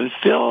stuff. And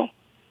Phil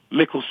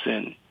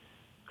Mickelson,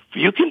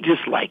 you can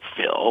dislike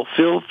Phil.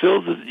 Phil's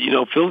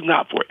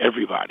not for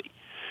everybody.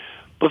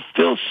 But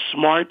Phil's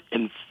smart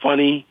and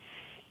funny,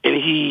 and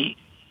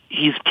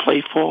he's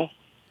playful,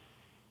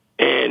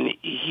 and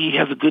he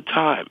has a good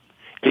time.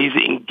 And he's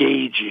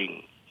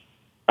engaging,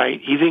 right?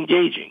 He's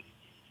engaging.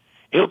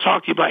 He'll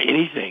talk to you about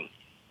anything.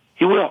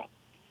 He will.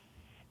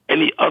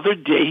 And the other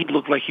day, he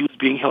looked like he was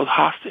being held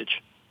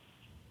hostage.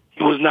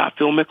 He was not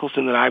Phil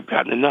Mickelson that I've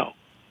gotten to know.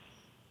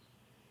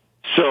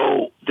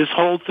 So this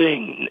whole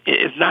thing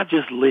is not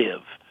just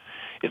live.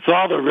 It's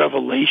all the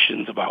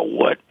revelations about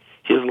what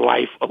his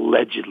life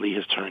allegedly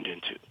has turned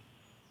into.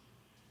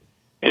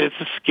 And it's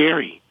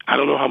scary. I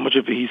don't know how much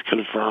of it he's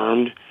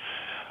confirmed.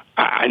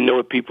 I know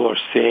what people are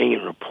saying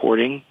and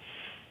reporting.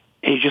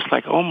 And you're just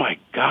like, oh, my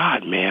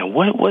God, man,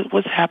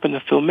 what's happened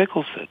to Phil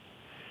Mickelson?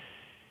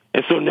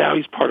 And so now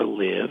he's part of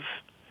LIV.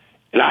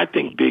 And I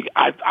think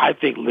I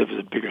think LIV is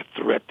a bigger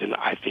threat than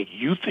I think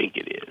you think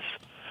it is.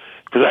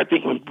 Because I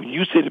think when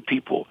you say to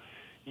people,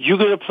 you're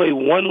going to play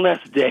one less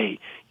day,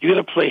 you're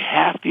going to play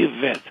half the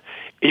events,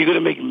 and you're going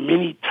to make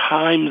many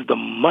times the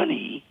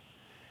money,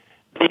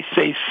 they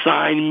say,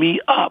 sign me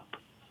up.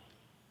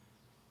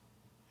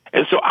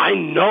 And so I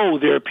know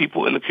there are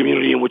people in the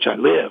community in which I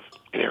live,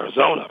 in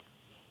Arizona,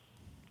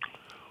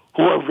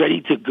 who are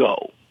ready to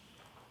go.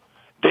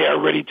 They are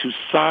ready to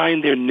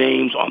sign their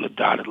names on the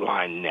dotted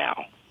line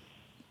now.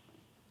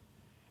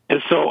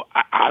 And so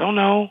I don't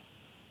know.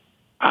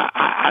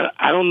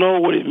 I don't know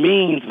what it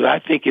means, but I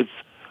think it's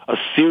a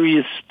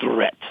serious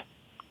threat.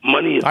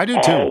 Money is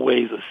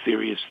always a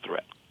serious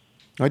threat.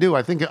 I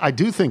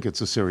do think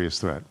it's a serious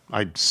threat.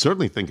 I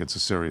certainly think it's a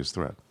serious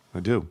threat. I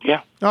do.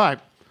 Yeah. All right.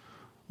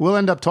 We'll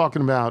end up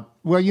talking about,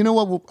 well, you know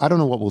what? I don't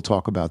know what we'll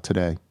talk about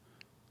today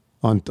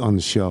on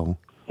the show.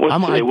 I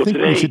think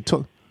we should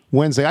talk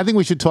Wednesday. I think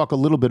we should talk a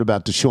little bit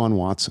about Deshaun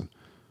Watson.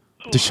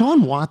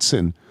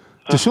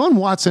 Deshaun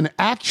Watson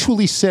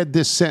actually said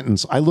this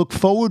sentence: "I look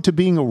forward to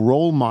being a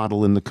role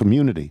model in the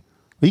community."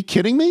 Are you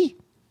kidding me?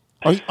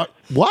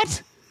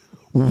 What?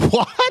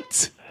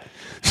 What?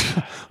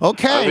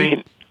 Okay. I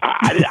mean,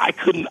 I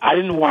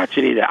didn't watch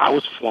any of that. I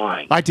was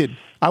flying. I did.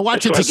 I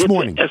watched it this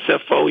morning. I get to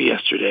SFO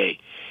yesterday,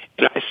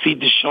 and I see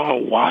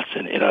Deshaun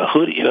Watson in a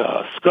hoodie, in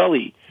a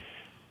Scully,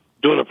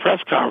 doing a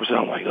press conference, and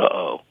I'm like,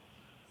 uh-oh.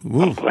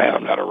 I'm glad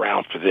I'm not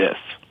around for this.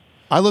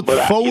 I look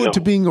forward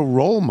to being a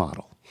role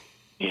model.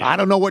 Yeah. I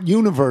don't know what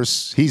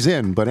universe he's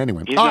in, but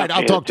anyway. All right,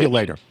 I'll talk to you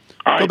later.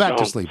 All right, go back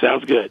to sleep.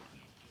 Sounds good.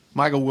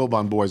 Michael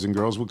Wilbon, boys and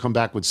girls. We'll come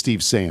back with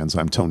Steve Sands.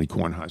 I'm Tony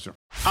Kornheiser.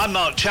 I'm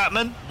Mark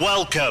Chapman.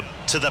 Welcome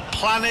to the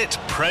Planet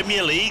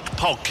Premier League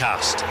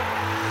podcast.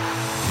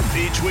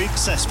 Each week,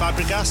 Cesc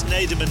Fabregas,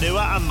 Nader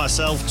Manua and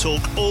myself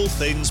talk all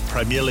things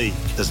Premier League.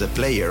 As a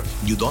player,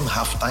 you don't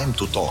have time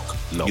to talk.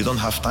 No. You don't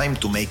have time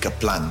to make a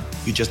plan.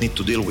 You just need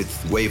to deal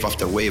with wave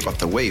after wave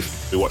after wave.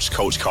 We watched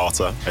Coach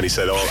Carter, and he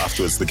said,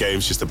 afterwards, the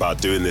game's just about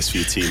doing this for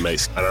your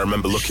teammates. And I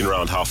remember looking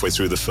around halfway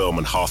through the film,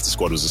 and half the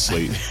squad was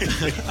asleep.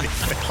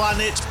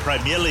 Planet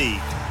Premier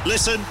League.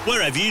 Listen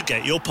wherever you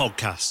get your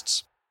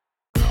podcasts.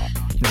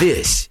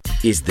 This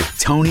is the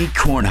Tony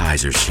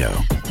Kornheiser Show.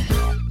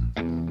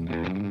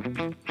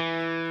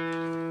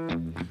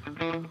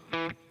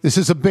 This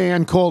is a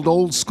band called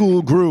Old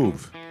School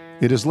Groove.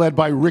 It is led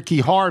by Ricky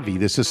Harvey.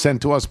 This is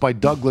sent to us by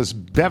Douglas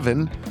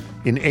Bevan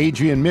in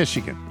Adrian,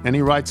 Michigan. And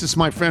he writes, this is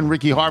my friend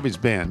Ricky Harvey's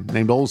band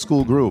named Old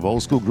School Groove.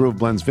 Old School Groove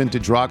blends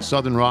vintage rock,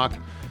 southern rock,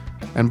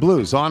 and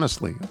blues.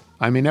 Honestly,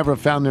 I may never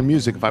have found their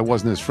music if I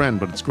wasn't his friend,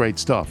 but it's great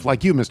stuff.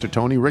 Like you, Mr.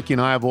 Tony, Ricky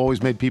and I have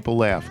always made people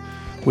laugh.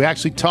 We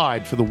actually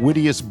tied for the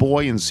wittiest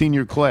boy in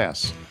senior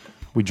class.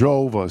 We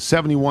drove a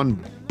 71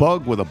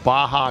 Bug with a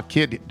Baja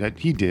kit that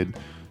he did.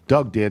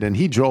 Doug did, and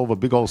he drove a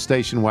big old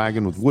station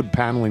wagon with wood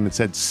paneling that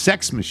said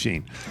Sex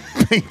Machine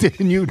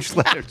painted in huge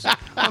letters.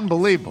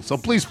 Unbelievable. So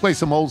please play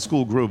some Old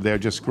School Groove. They're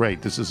just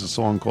great. This is a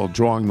song called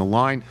Drawing the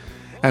Line.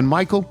 And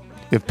Michael,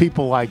 if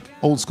people like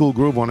Old School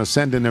Groove want to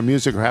send in their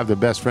music or have their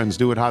best friends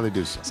do it, how they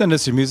do so? Send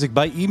us your music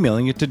by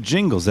emailing it to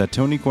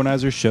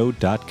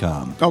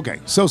jingles@TonyKornheiserShow.com. Okay,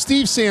 so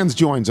Steve Sands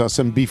joins us,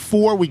 and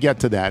before we get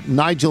to that,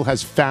 Nigel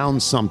has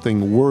found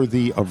something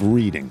worthy of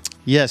reading.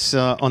 Yes,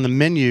 on the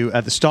menu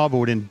at the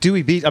Starboard in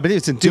Dewey Beach. I believe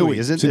it's in Dewey,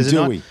 isn't it? It's in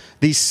Dewey. Not?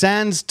 The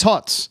Sands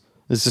Tots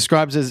is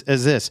described as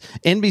this.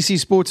 NBC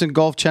Sports and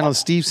Golf Channel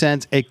Steve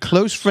Sands, a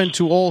close friend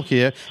to all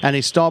here and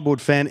a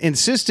Starboard fan,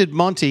 insisted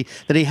Monty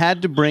that he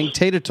had to bring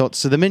tater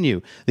tots to the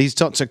menu. These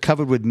tots are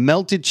covered with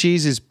melted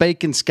cheeses,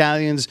 bacon,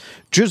 scallions,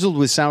 drizzled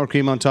with sour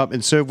cream on top,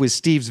 and served with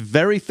Steve's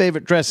very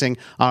favorite dressing,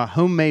 our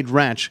homemade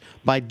ranch,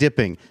 by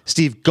dipping.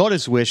 Steve got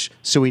his wish,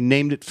 so he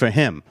named it for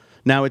him.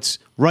 Now, it's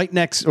right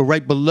next or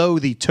right below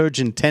the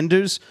turgid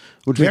tenders.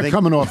 Which They're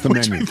coming off the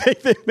menu.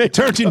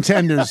 Turgid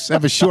tenders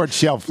have a short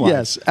shelf life.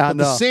 Yes. And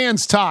the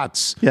Sands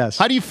Tots. Yes.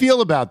 How do you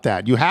feel about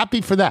that? You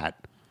happy for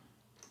that?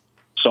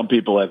 Some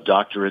people have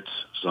doctorates.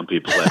 Some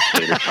people have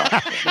tater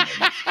tots.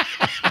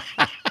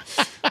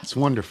 That's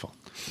wonderful.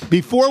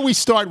 Before we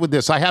start with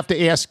this, I have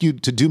to ask you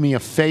to do me a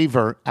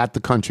favor at the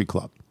country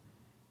club.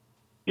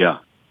 Yeah.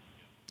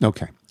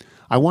 Okay.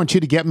 I want you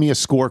to get me a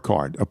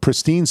scorecard, a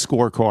pristine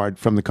scorecard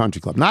from the country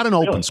club. Not an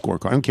open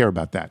scorecard. I don't care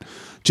about that.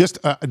 Just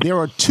there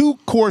are 2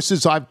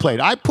 courses I've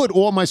played. I put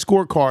all my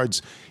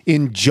scorecards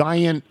in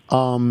giant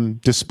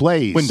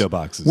displays. Window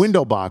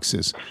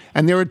boxes.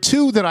 And there are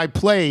 2 that I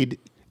played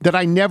that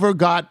I never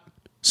got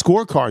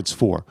scorecards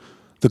for.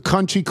 The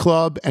country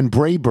club and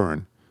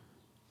Brayburn.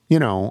 You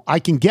know, I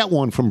can get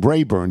one from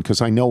Brayburn because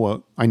I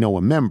know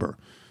a member.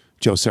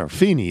 Joe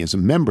Serafini is a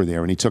member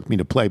there, and he took me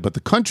to play. But the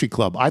country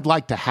club, I'd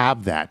like to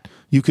have that.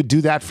 You could do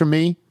that for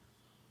me?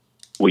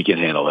 We can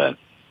handle that.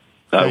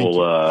 I will,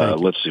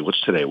 let's see,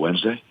 what's today,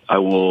 Wednesday? I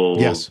will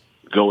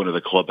go into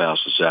the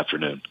clubhouse this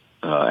afternoon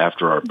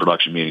after our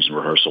production meetings and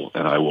rehearsal,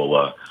 and I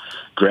will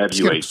grab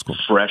you a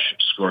fresh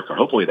scorecard.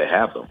 Hopefully they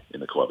have them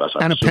in the clubhouse.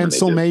 And a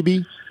pencil,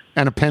 maybe?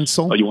 And a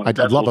pencil? Oh, you want a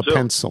pencil I'd love a too?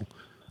 pencil.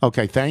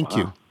 Okay, thank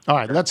you. All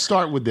right, let's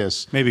start with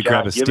this. Maybe Can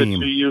grab I a give steam.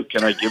 it to you?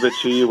 Can I give it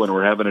to you when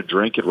we're having a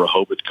drink at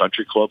Rehoboth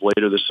Country Club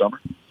later this summer?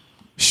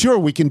 Sure,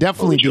 we can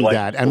definitely do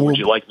that. And would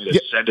you like me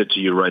to send it to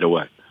you right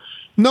away?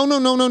 No.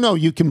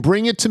 You can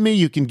bring it to me.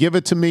 You can give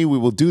it to me. We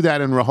will do that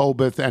in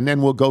Rehoboth, and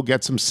then we'll go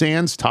get some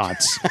Sands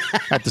tots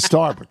at the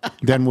Starboard.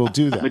 Then we'll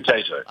do that. Let me tell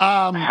you something.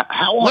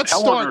 How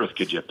on earth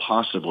could you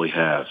possibly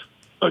have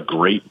a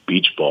great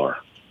beach bar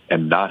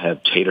and not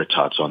have tater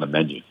tots on the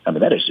menu? I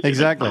mean, that is an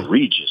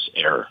egregious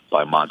error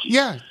by Monty.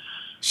 Yeah,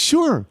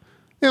 sure.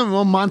 Yeah,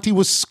 well, Monty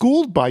was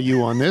schooled by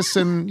you on this,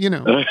 and so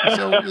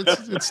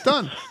it's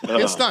done.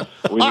 It's done.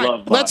 All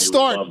right, let's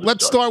start.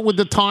 Let's start with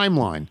the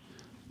timeline.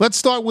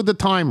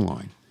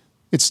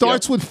 It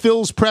starts with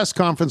Phil's press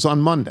conference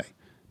on Monday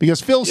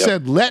because Phil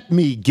said, "Let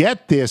me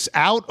get this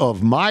out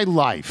of my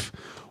life."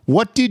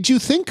 What did you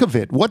think of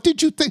it? What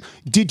did you think?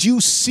 Did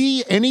you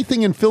see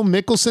anything in Phil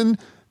Mickelson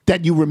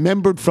that you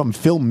remembered from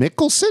Phil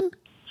Mickelson?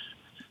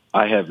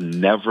 I have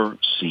never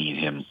seen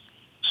him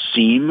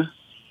seem,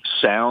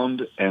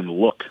 sound, and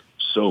look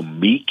so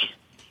meek,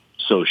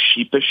 so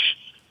sheepish,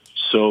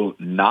 so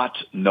not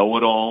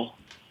know-it-all,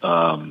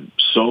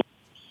 so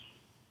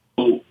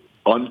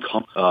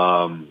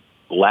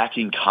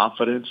lacking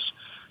confidence.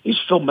 He's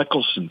Phil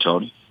Mickelson,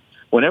 Tony.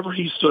 Whenever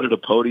he stood at a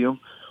podium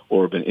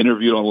or been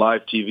interviewed on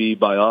live TV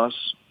by us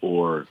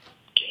or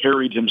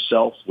carried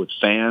himself with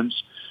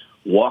fans,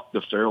 walked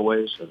the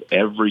fairways of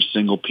every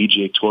single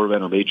PGA Tour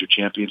event or major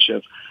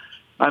championship,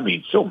 I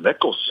mean, Phil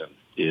Mickelson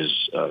is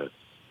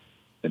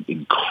an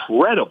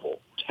incredible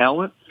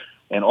talent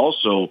and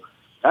also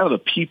kind of the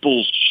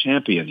people's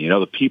champion,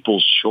 the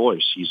people's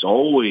choice. He's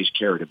always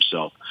carried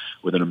himself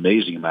with an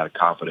amazing amount of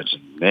confidence.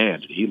 And, man,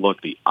 did he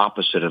look the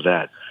opposite of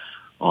that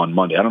on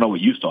Monday. I don't know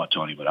what you thought,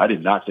 Tony, but I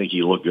did not think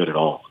he looked good at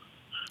all.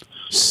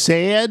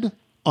 Sad,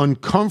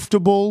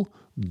 uncomfortable,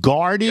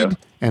 guarded,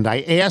 and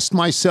I asked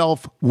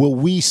myself, will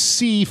we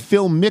see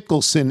Phil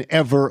Mickelson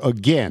ever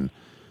again?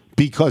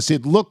 Because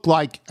it looked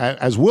like,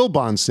 as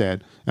Wilbon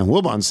said, and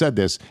Wilbon said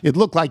this, it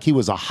looked like he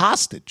was a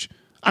hostage.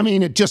 I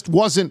mean, it just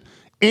wasn't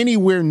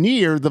anywhere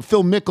near the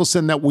Phil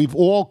Mickelson that we've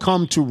all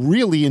come to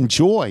really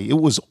enjoy.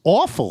 It was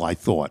awful, I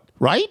thought,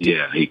 right?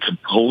 Yeah, I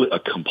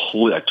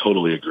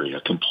totally agree.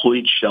 A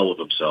complete shell of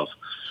himself.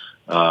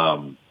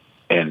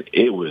 And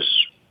it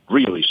was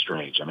really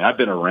strange. I mean, I've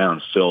been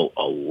around Phil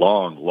a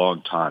long,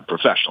 long time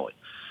professionally.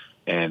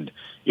 And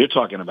you're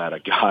talking about a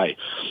guy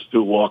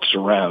who walks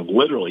around,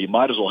 literally, you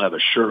might as well have a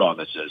shirt on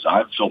that says,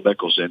 I'm Phil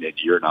Mickelson and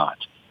you're not.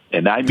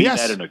 And I mean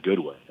that in a good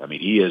way. I mean,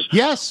 he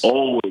has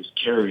always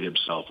carried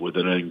himself with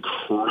an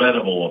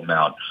incredible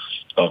amount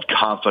of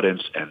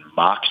confidence and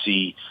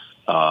moxie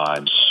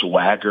and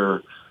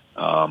swagger,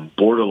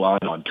 borderline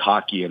on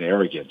cocky and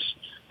arrogance.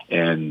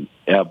 And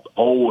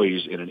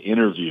always in an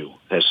interview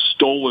has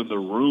stolen the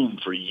room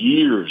for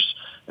years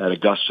at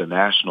Augusta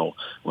National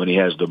when he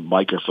has the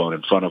microphone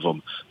in front of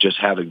him, just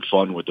having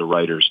fun with the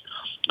writers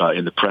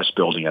in the press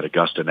building at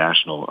Augusta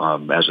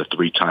National as a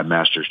three-time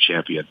Masters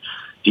champion.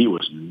 He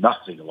was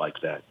nothing like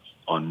that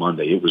on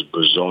Monday. It was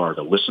bizarre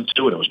to listen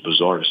to, and it was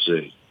bizarre to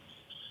see.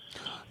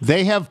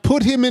 They have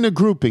put him in a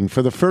grouping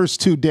for the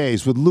first 2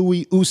 days with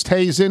Louis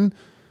Oosthuizen,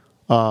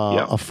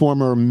 a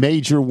former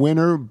major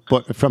winner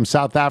but from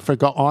South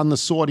Africa on the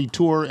Saudi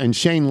Tour, and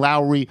Shane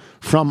Lowry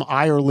from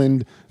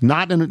Ireland.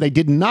 They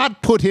did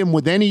not put him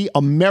with any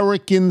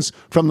Americans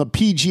from the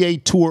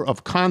PGA Tour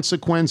of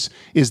consequence.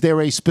 Is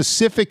there a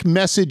specific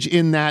message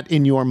in that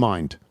in your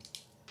mind?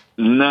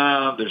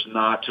 No, there's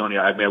not, Tony.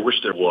 I mean, I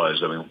wish there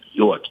was. I mean,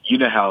 look, you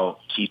know how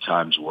tee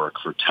times work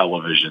for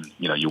television.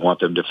 You know, you want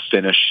them to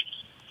finish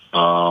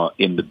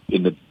in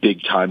the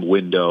big time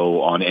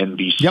window on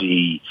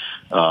NBC,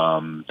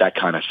 that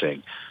kind of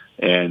thing.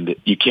 And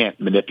you can't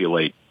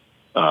manipulate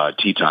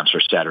tee times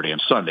for Saturday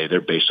and Sunday.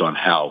 They're based on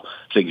how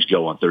things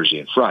go on Thursday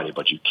and Friday.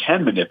 But you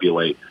can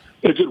manipulate,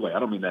 in a good way, I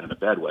don't mean that in a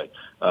bad way,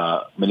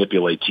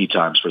 manipulate tee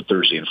times for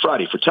Thursday and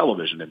Friday for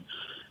television. And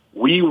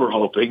we were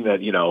hoping that,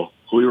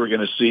 we were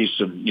going to see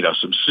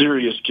some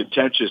serious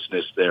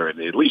contentiousness there in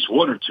at least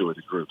one or two of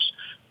the groups,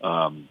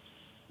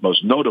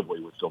 most notably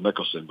with Phil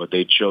Mickelson. But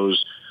they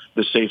chose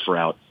the safe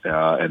route,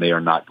 and they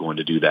are not going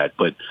to do that.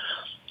 But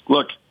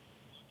look,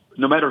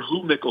 no matter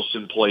who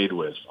Mickelson played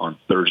with on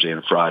Thursday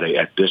and Friday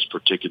at this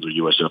particular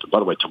U.S. Open, by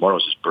the way,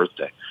 tomorrow's his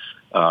birthday,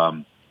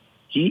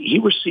 he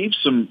received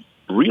some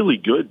really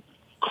good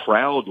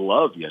crowd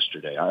love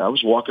yesterday. I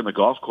was walking the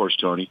golf course,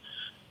 Tony,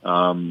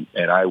 and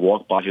I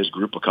walked by his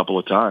group a couple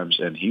of times,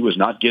 and he was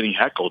not getting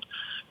heckled.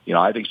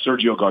 I think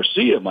Sergio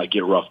Garcia might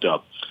get roughed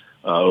up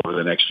over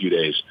the next few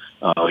days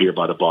here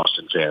by the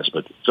Boston fans.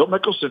 But Phil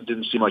Mickelson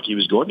didn't seem like he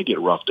was going to get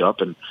roughed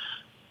up. And,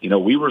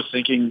 we were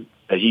thinking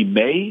that he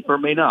may or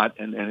may not,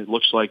 and it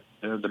looks like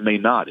the may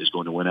not is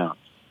going to win out.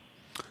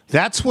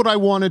 That's what I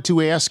wanted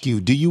to ask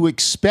you. Do you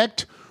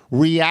expect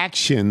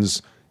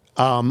reactions,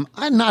 I'm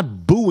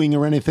not booing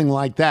or anything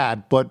like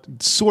that,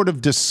 but sort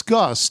of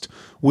disgust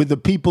with the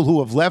people who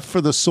have left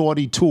for the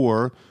Saudi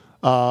tour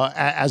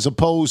as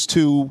opposed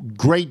to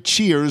great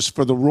cheers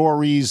for the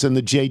Rorys and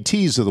the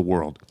JTs of the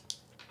world?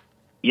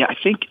 Yeah, I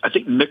think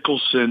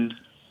Mickelson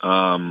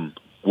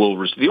will.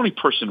 The only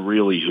person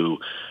really who,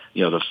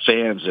 the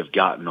fans have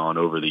gotten on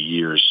over the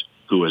years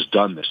who has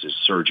done this is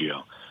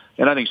Sergio,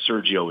 and I think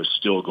Sergio is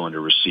still going to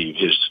receive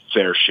his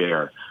fair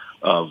share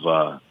of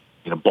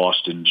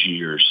Boston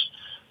jeers.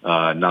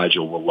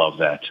 Nigel will love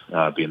that,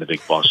 being the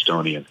big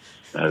Bostonian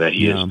that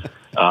he is.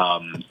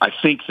 I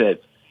think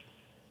that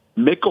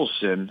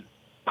Mickelson.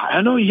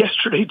 I know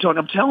yesterday, Tony.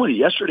 I'm telling you,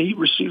 yesterday he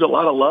received a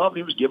lot of love.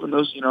 He was given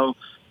those,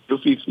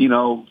 goofy,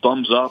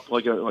 thumbs up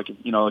like a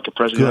president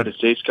of the United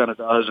States kind of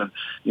does, and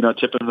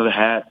tipping of the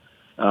hat.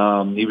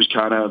 He was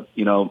kind of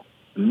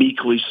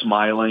meekly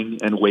smiling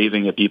and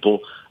waving at people,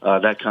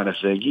 that kind of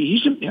thing.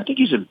 I think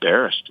he's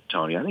embarrassed,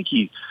 Tony. I think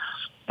he's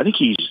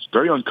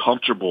very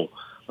uncomfortable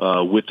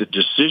with the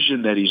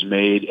decision that he's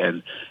made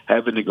and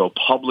having to go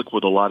public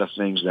with a lot of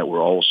things that were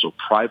also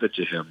private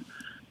to him.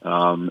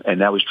 And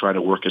now he's trying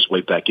to work his way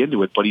back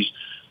into it, but he's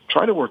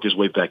trying to work his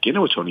way back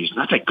into it, Tony. He's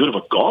not that good of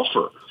a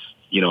golfer,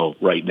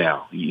 right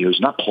now. He's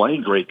not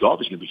playing great golf.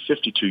 He's going to be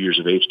 52 years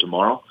of age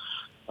tomorrow.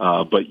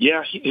 But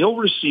yeah, he'll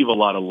receive a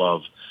lot of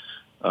love.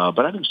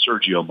 But I think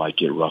Sergio might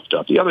get roughed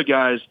up. The other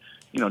guys,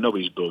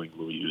 nobody's booing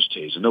Louis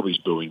Oosthuizen, and nobody's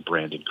booing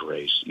Brandon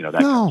Grace, that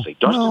kind of thing.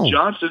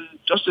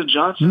 Justin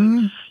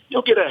Johnson,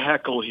 you'll get a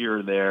heckle here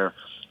and there.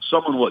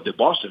 The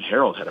Boston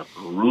Herald had a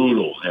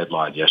brutal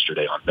headline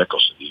yesterday on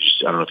Mickelson.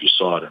 I don't know if you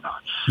saw it or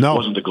not. No, it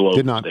wasn't the Globe,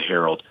 did not. The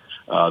Herald.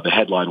 The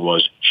headline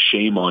was,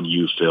 "Shame on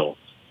you, Phil."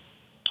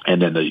 And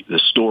then the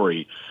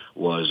story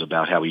was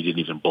about how he didn't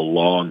even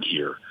belong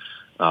here.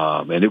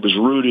 And it was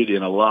rooted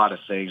in a lot of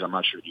things. I'm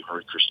not sure if you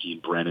heard Christine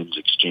Brennan's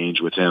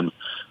exchange with him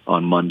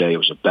on Monday. It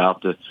was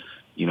about the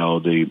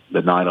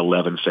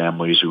 9/11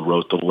 families who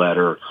wrote the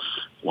letter.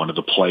 One of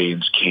the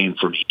planes came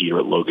from here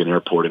at Logan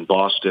Airport in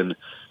Boston.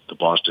 The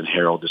Boston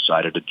Herald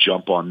decided to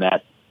jump on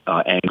that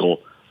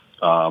angle,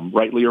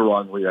 rightly or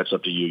wrongly. That's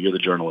up to you. You're the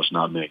journalist,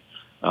 not me.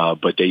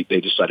 But they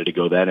decided to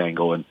go that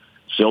angle, and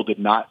Phil did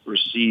not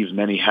receive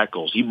many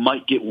heckles. He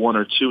might get one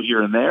or two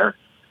here and there,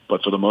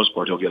 but for the most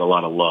part, he'll get a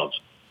lot of love.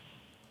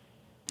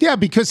 Yeah,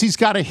 because he's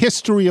got a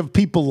history of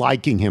people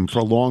liking him for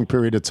a long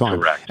period of time.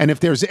 Correct. And if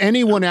there's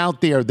anyone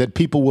out there that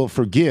people will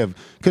forgive,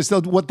 because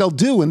what they'll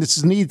do, and this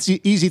is an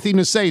easy thing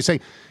to say,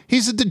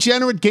 he's a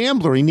degenerate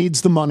gambler. He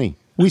needs the money.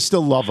 We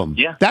still love him.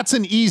 Yeah. That's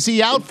an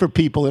easy out for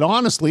people. It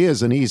honestly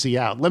is an easy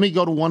out. Let me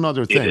go to one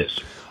other thing. It is.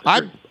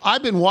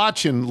 I've been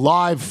watching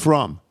live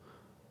from.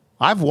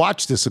 I've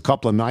watched this a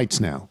couple of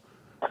nights now.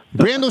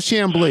 Brandel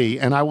Chamblee,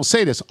 and I will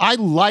say this, I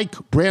like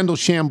Brandel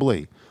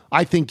Chamblee.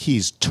 I think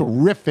he's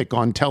terrific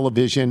on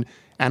television,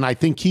 and I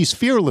think he's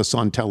fearless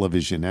on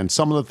television. And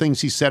some of the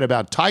things he said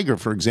about Tiger,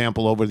 for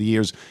example, over the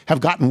years have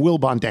gotten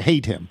Wilbon to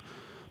hate him.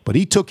 But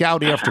he took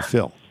out after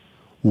Phil.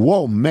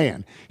 Whoa,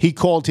 man. He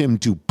called him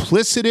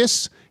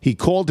duplicitous. He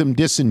called him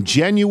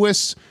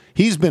disingenuous.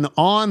 He's been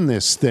on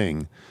this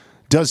thing.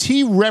 Does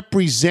he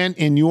represent,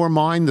 in your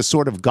mind, the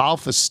sort of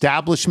golf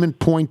establishment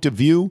point of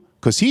view?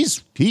 Because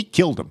he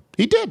killed him.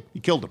 He did. He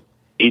killed him.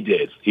 He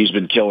did. He's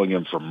been killing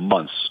him for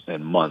months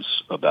and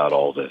months about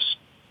all this.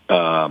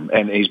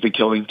 And he's been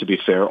killing, to be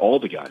fair, all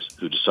the guys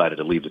who decided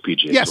to leave the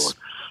PGA Tour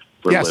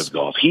for Live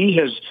Golf.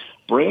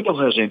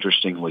 Brandel has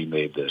interestingly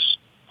made this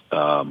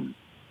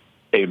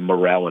a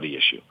morality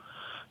issue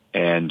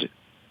and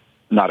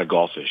not a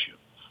golf issue.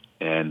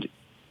 And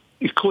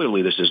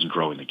clearly this isn't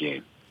growing the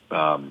game.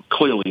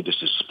 Clearly this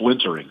is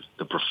splintering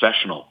the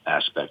professional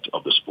aspect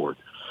of the sport.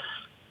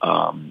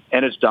 And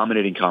it's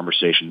dominating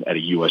conversation at a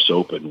U.S.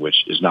 Open,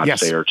 which is not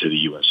fair to the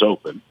U.S.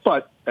 Open.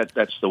 But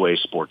that's the way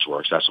sports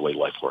works. That's the way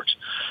life works.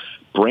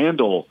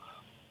 Brandel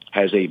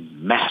has a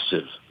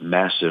massive,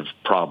 massive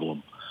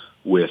problem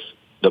with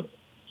the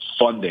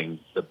funding,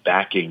 the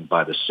backing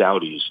by the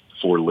Saudis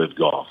for Live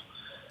Golf.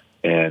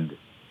 And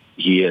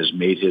he has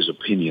made his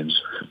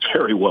opinions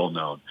very well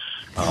known.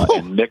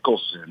 And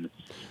Mickelson,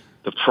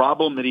 the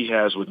problem that he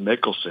has with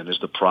Mickelson is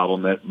the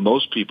problem that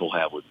most people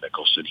have with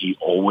Mickelson. He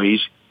always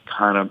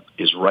kind of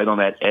is right on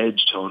that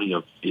edge, Tony,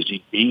 of is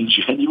he being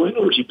genuine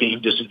or is he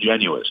being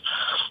disingenuous?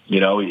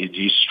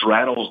 He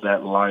straddles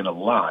that line a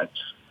lot.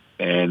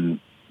 And,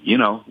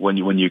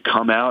 when you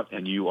come out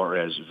and you are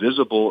as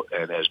visible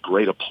and as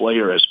great a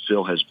player as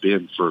Phil has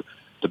been for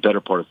the better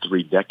part of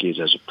 3 decades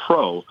as a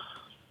pro,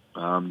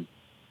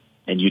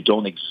 and you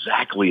don't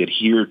exactly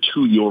adhere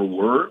to your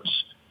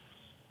words,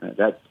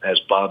 that has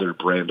bothered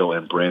Brandel,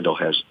 and Brandel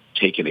has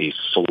taken a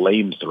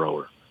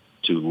flamethrower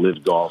to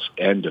Live Golf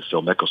and to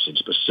Phil Mickelson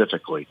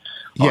specifically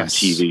on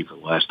TV for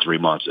the last 3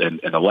 months. And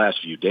in the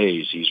last few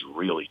days, he's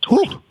really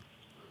torched him.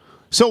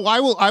 So I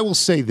will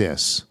say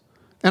this,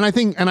 and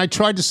I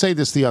tried to say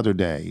this the other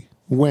day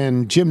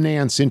when Jim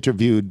Nantz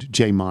interviewed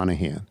Jay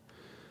Monahan.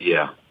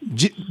 Yeah.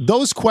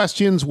 Those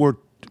questions were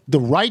the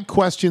right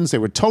questions. They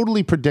were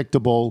totally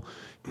predictable.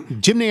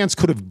 Jim Nantz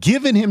could have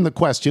given him the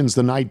questions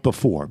the night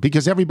before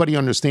because everybody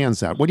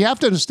understands that. What you have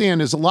to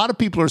understand is a lot of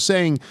people are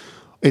saying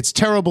it's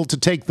terrible to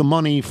take the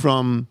money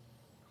from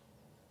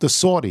the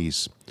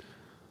Saudis.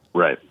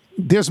 Right.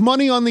 there's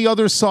money on the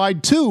other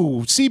side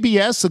too.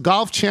 CBS, the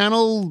Golf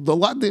Channel,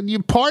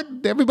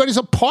 everybody's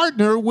a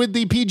partner with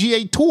the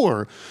PGA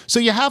Tour. So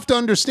you have to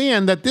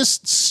understand that this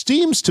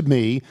seems to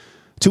me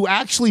to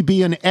actually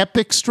be an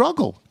epic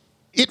struggle.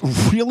 It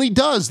really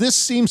does. This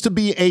seems to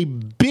be a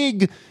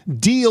big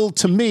deal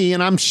to me,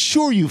 and I'm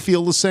sure you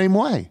feel the same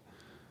way.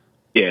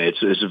 Yeah,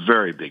 it's a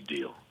very big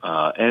deal.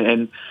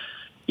 And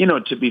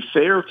to be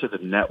fair to the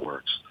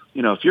networks,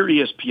 if you're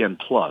ESPN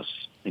Plus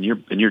and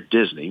you're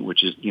Disney,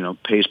 which is,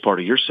 pays part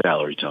of your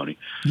salary, Tony.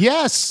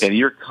 Yes. And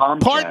you're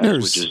Comcast,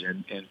 partners, which is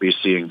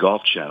NBC and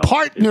Golf Channel.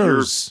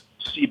 Partners.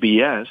 If you're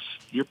CBS,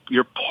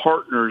 you're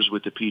partners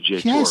with the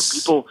PGA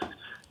yes. Tour. People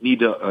need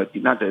to,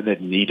 not that they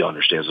need to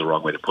understand is the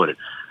wrong way to put it.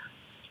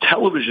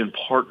 Television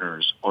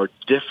partners are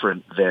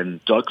different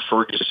than Doug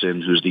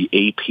Ferguson, who's the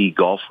AP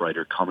golf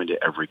writer coming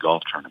to every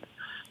golf tournament.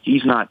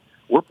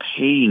 We're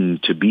paying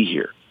to be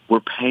here. We're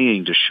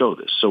paying to show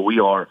this. So we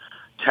are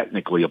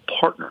technically a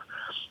partner.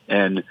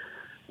 And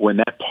when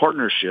that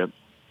partnership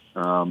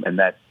and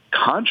that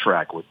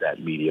contract with that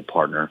media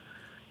partner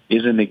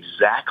isn't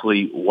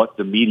exactly what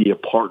the media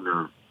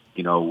partner,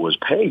 was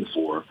paying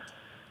for,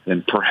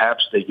 then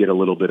perhaps they get a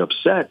little bit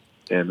upset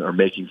and are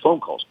making phone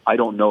calls. I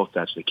don't know if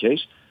that's the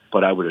case,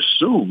 but I would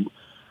assume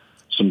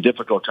some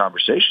difficult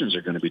conversations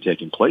are going to be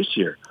taking place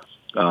here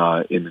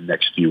in the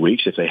next few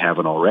weeks if they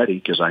haven't already,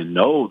 because I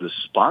know the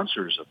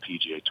sponsors of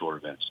PGA Tour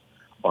events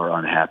are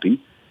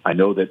unhappy. I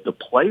know that the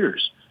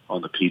players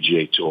on the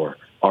PGA Tour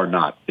are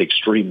not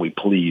extremely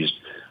pleased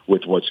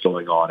with what's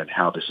going on and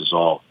how this is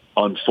all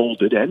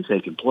unfolded and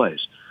taken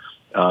place.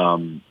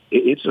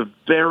 It's a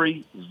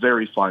very,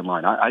 very fine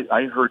line.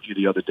 I heard you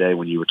the other day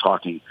when you were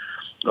talking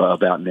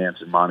about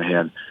Nance and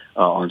Monahan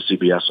on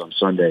CBS on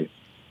Sunday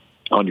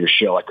on your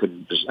show. I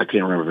can't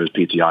remember if it was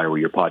PTI or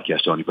your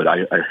podcast, Tony, but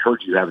I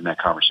heard you having that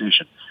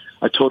conversation.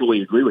 I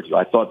totally agree with you.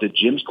 I thought that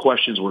Jim's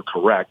questions were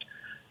correct.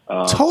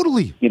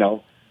 Totally.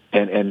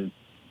 And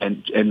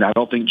I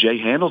don't think Jay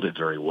handled it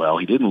very well.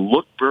 He didn't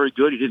look very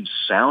good. He didn't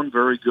sound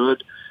very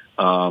good.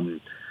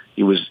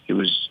 It was,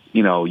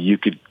 you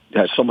could,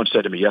 as someone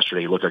said to me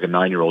yesterday, he looked like a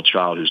 9-year-old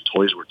child whose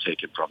toys were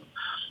taken from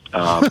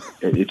him.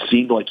 It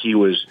seemed like he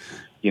was,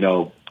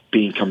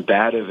 being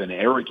combative and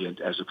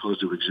arrogant as opposed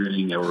to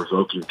exuding or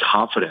evoking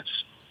confidence.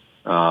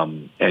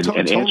 And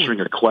answering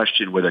a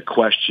question with a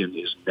question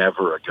is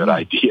never a good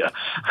idea.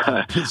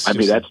 That's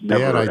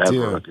never,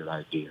 ever a good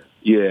idea.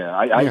 Yeah,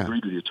 I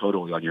agreed with you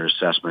totally on your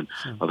assessment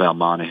of how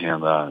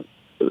Monahan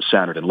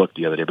sounded and looked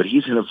the other day. But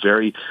he's in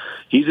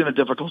a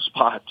difficult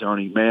spot,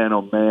 Tony. Man,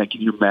 oh man,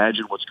 can you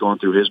imagine what's going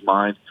through his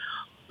mind?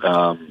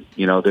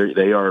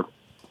 They are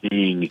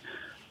being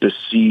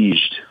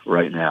besieged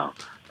right now.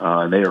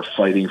 And they are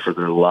fighting for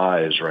their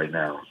lives right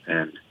now.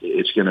 And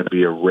it's going to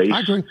be a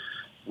race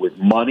with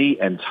money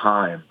and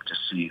time to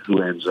see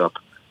who ends up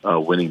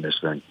winning this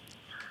thing.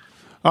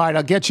 All right,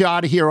 I'll get you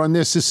out of here on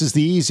this. This is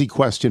the easy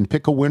question.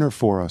 Pick a winner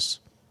for us.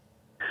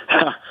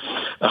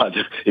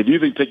 If you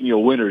think picking a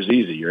winner is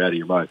easy, you're out of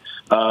your mind.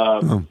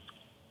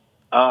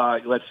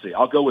 Let's see.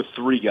 I'll go with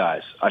 3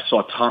 guys. I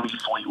saw Tommy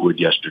Fleetwood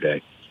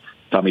yesterday.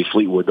 Tommy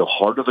Fleetwood, the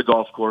harder the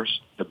golf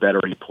course, the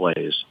better he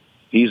plays.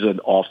 He's an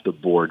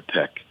off-the-board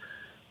pick.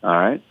 All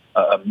right?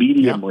 A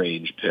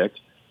medium-range pick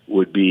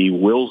would be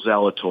Will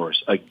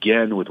Zalatoris,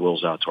 again with Will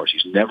Zalatoris.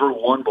 He's never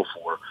won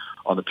before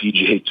on the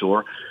PGA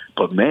Tour,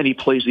 but, man, he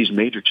plays these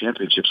major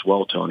championships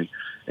well, Tony.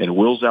 And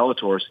Will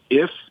Zalatoris,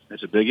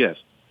 that's a big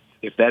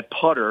if that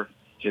putter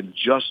can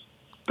just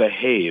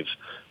behave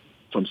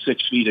from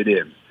 6 feet and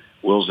in,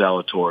 Will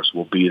Zalatoris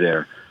will be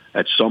there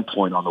at some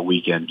point on the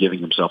weekend, giving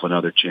himself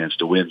another chance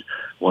to win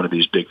one of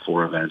these big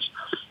 4 events.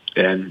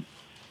 And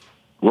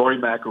Rory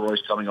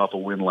McIlroy's coming off a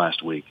win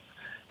last week.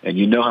 And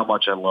you know how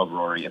much I love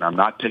Rory, and I'm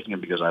not picking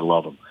him because I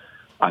love him.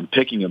 I'm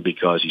picking him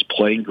because he's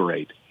playing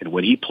great. And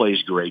when he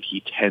plays great,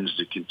 he tends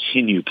to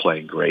continue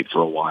playing great for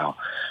a while.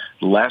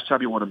 The last time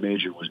he won a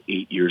major was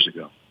 8 years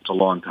ago. It's a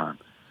long time.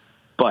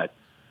 But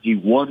he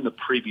won the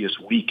previous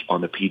week on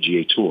the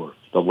PGA Tour,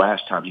 the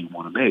last time he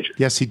won a major.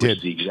 Yes, he did. Which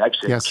is the exact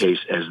same case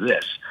as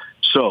this.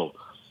 So,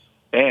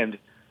 and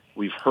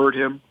we've heard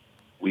him,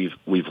 we've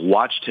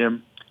watched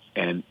him,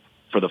 and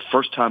for the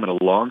first time in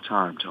a long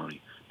time, Tony,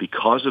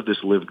 because of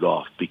this LIV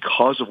Golf,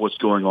 because of what's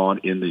going on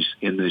in this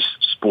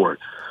sport,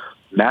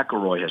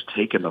 McIlroy has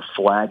taken the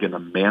flag and the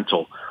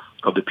mantle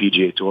of the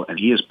PGA Tour, and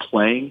he is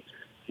playing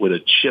with a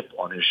chip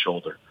on his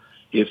shoulder.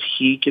 If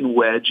he can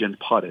wedge and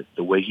putt it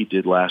the way he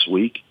did last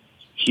week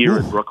here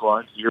at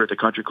Brookline, here at the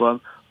Country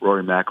Club,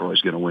 Rory McIlroy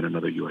is going to win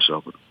another U.S.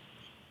 Open.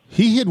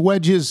 He hit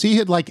wedges. He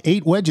hit like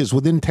 8 wedges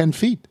within 10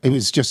 feet. It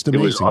was just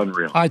amazing. It was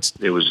unreal.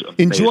 It was amazing.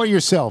 Enjoy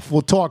yourself.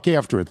 We'll talk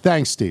after it.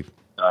 Thanks, Steve.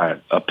 All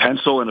right. A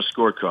pencil and a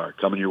scorecard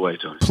coming your way,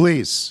 Tony.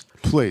 Please.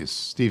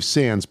 Steve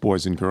Sands,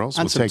 boys and girls.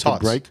 And we'll take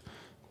tots. a break.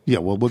 Yeah,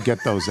 well, we'll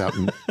get those out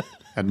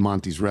at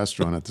Monty's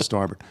restaurant at the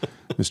Starboard,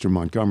 Mr.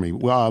 Montgomery.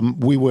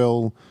 We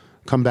will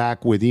come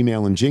back with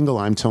email and jingle.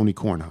 I'm Tony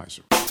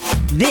Kornheiser.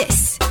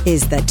 This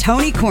is the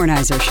Tony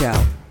Kornheiser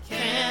Show.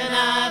 Can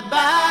I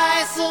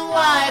buy some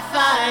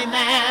Wi-Fi,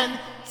 man?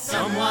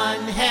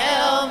 Someone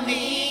help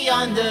me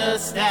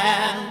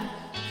understand.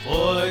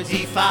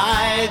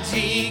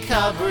 45G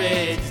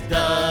coverage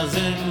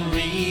doesn't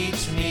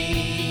reach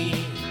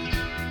me.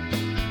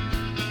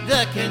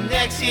 The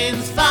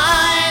connection's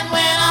fine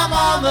when I'm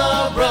on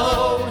the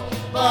road,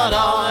 but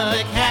on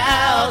the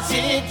couch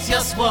it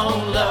just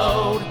won't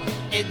load.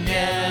 It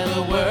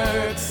never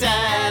works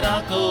at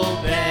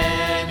Uncle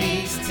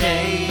Benny's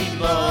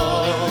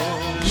table.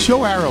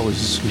 Show Arrow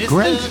is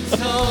great.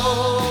 Mr.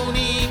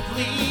 Tony,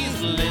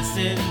 please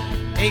listen.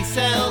 A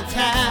cell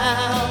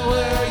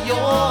tower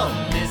you're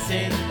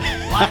missing.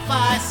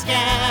 Wi-Fi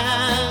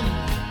scan.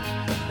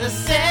 The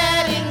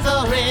settings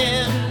are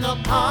in the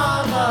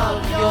palm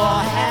of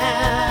your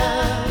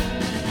hand.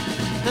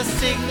 The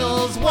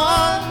signal's 1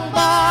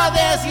 bar,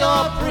 there's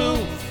your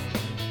proof.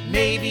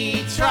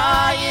 Maybe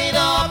try it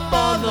up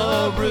on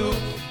the roof.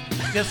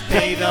 Just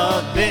pay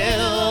the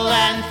bill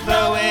and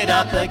throw it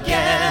up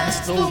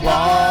against the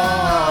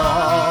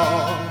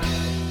wall.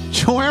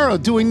 Joe Arrow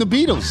doing the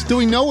Beatles,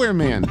 doing Nowhere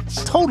Man.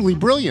 Totally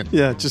brilliant.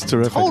 Yeah, just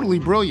terrific. Totally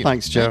brilliant.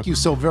 Thanks, Joe. Thank you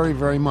so very,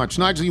 very much.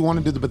 Nigel, you want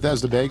to do the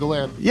Bethesda Bagel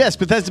ad? Yes,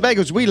 Bethesda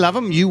Bagels. We love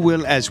them. You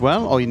will as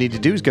well. All you need to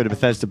do is go to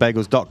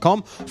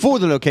BethesdaBagels.com for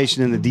the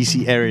location in the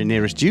D.C. area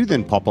nearest you.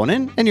 Then pop on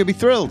in and you'll be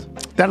thrilled.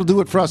 That'll do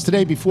it for us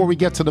today. Before we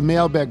get to the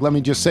mailbag, let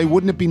me just say,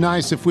 wouldn't it be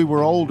nice if we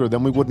were older?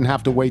 Then we wouldn't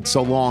have to wait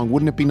so long.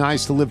 Wouldn't it be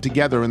nice to live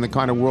together in the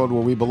kind of world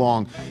where we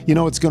belong? You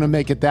know, it's going to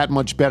make it that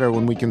much better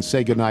when we can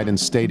say goodnight and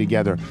stay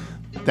together.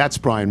 That's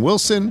Brian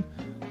Wilson.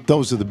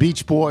 Those are the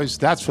Beach Boys.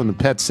 That's from the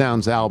Pet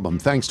Sounds album.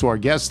 Thanks to our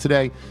guests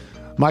today,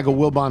 Michael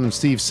Wilbon and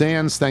Steve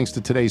Sands. Thanks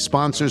to today's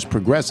sponsors,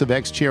 Progressive,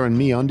 X-Chair, and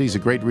Me Undies, a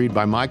great read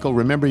by Michael.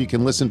 Remember, you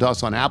can listen to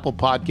us on Apple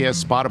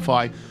Podcasts,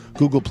 Spotify,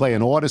 Google Play,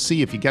 and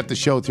Odyssey. If you get the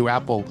show through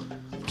Apple,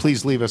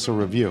 please leave us a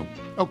review.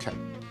 Okay.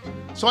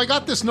 So I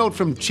got this note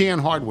from Chan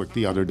Hardwick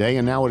the other day,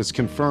 and now it is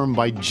confirmed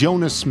by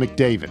Jonas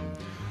McDavid.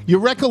 Your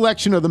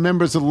recollection of the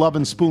members of Love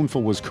and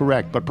Spoonful was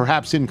correct, but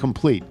perhaps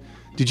incomplete.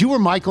 Did you or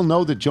Michael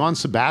know that John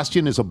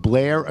Sebastian is a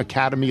Blair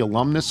Academy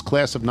alumnus,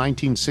 class of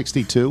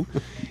 1962?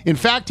 In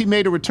fact, he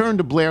made a return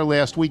to Blair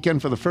last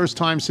weekend for the first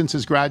time since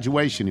his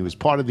graduation. He was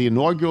part of the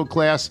inaugural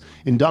class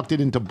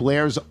inducted into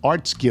Blair's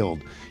Arts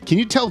Guild. Can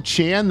you tell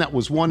Chan that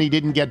was one he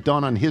didn't get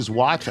done on his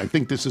watch? I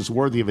think this is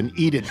worthy of an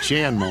Eat It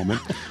Chan moment.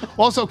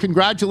 Also,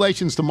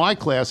 congratulations to my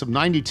class of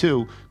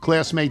 92,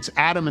 classmates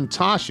Adam and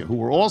Tasha, who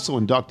were also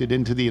inducted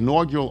into the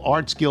inaugural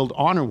Arts Guild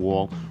Honor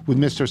Wall with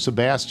Mr.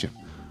 Sebastian.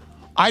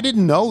 I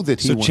didn't know that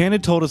he So Chan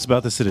had told us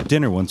about this at a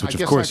dinner once, which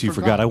of course you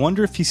forgot. I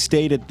wonder if he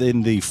stayed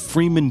in the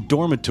Freeman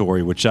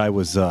dormitory, which I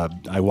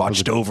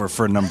watched over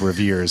for a number of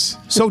years.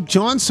 So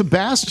John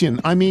Sebastian,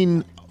 I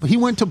mean, he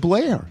went to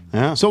Blair.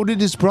 Yeah. So did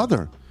his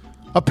brother.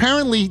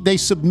 Apparently, they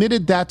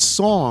submitted that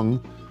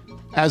song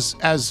as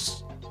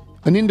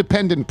an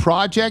independent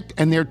project,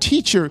 and their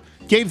teacher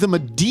gave them a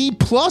D+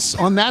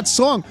 on that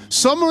song.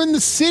 Summer in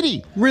the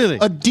City. Really?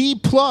 A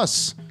D+.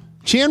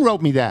 Chan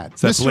wrote me that.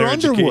 That's Mr. Blair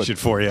Underwood. education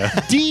for you.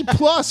 D+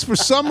 for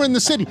Summer in the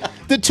City.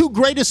 The two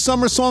greatest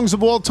summer songs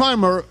of all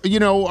time are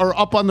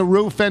Up on the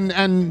Roof and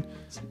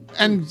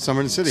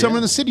Summer in the City. Summer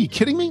in the City. You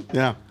kidding me?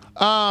 Yeah.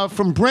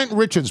 From Brent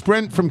Richards,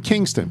 Brent from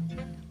Kingston.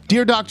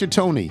 Dear Dr.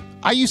 Tony,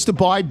 I used to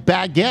buy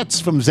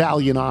baguettes from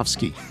Zal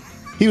Yanofsky.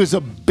 He was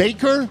a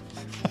baker.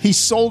 He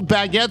sold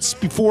baguettes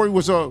before he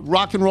was a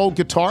rock and roll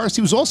guitarist.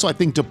 He was also, I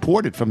think,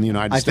 deported from the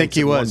United States. I think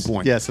he was. One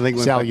point. Yes, I think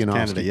he went back to Yanofsky.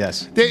 Canada,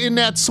 yes. In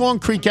that song,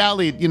 Creek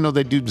Alley,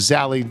 they do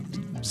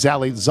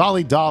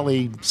Zolly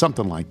Dolly,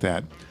 something like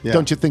that. Yeah.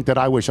 Don't you think that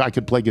I wish I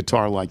could play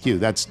guitar like you?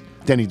 That's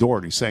Denny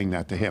Doherty saying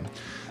that to him.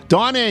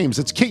 Don Ames,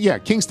 it's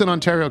Kingston,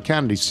 Ontario,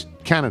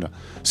 Canada.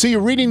 So you're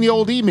reading the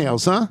old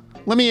emails, huh?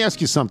 Let me ask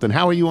you something.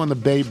 How are you on the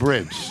Bay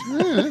Bridge?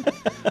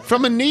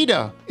 From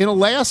Anita in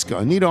Alaska,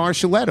 Anita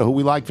Archuleta, who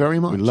we like very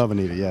much. We love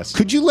Anita, yes.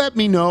 Could you let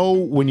me know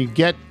when you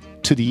get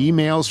to the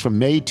emails from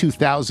May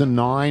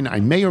 2009? I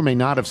may or may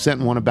not have sent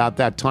one about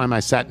that time I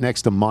sat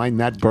next to Mind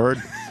That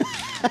Bird.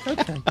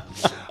 Okay.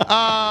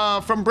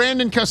 From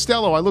Brandon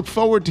Costello, I look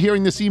forward to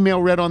hearing this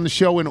email read on the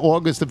show in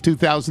August of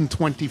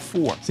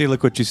 2024. See,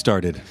 look what you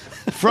started.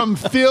 From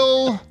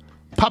Phil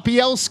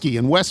Papielski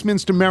in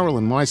Westminster,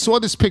 Maryland. When I saw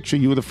this picture,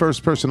 you were the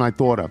first person I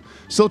thought of.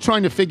 Still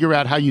trying to figure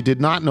out how you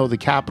did not know the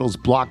Capitals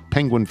blocked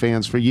Penguin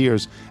fans for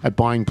years at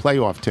buying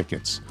playoff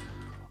tickets.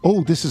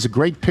 Oh, this is a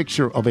great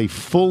picture of a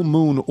full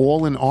moon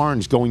all in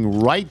orange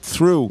going right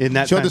through. Isn't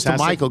that show this to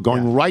fantastic? Michael,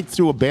 going right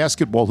through a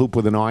basketball hoop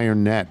with an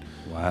iron net.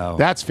 Wow.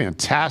 That's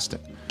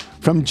fantastic.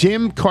 From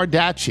Jim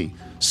Cardacci.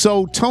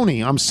 So,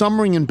 Tony, I'm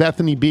summering in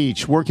Bethany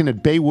Beach, working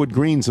at Baywood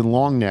Greens in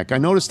Long Neck. I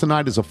noticed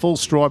tonight is a full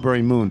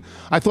strawberry moon.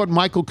 I thought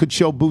Michael could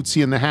show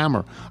Bootsy and the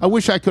Hammer. I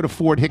wish I could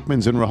afford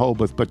Hickman's in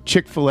Rehoboth, but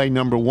Chick-fil-A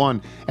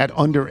 #1 at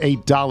under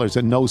 $8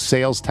 and no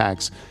sales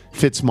tax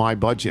fits my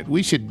budget.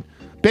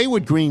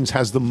 Baywood Greens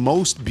has the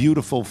most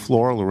beautiful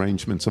floral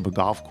arrangements of a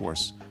golf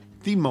course.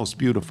 The most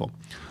beautiful.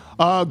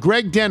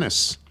 Greg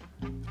Dennis.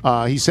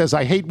 He says,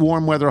 I hate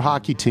warm weather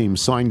hockey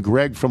teams. Signed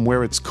Greg from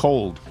where it's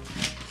cold.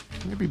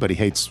 Nobody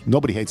hates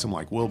him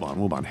like Wilbon.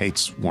 Wilbon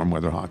hates warm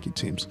weather hockey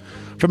teams.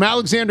 From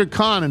Alexander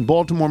Kahn in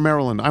Baltimore,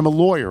 Maryland. I'm a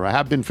lawyer. I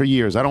have been for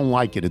years. I don't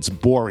like it. It's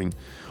boring.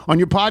 On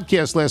your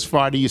podcast last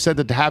Friday, you said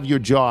that to have your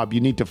job,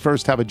 you need to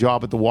first have a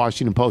job at the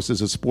Washington Post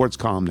as a sports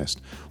columnist.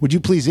 Would you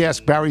please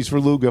ask Barry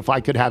Svrluga if I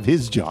could have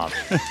his job?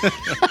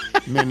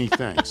 Many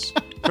thanks.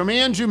 From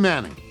Andrew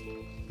Manning.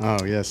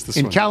 Oh, yes. This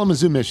in one.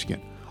 Kalamazoo,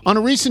 Michigan. On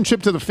a recent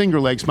trip to the Finger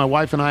Lakes, my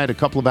wife and I had a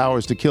couple of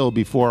hours to kill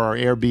before our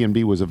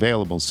Airbnb was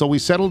available. So we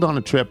settled on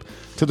a trip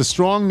to the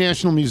Strong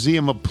National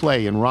Museum of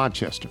Play in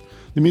Rochester.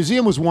 The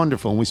museum was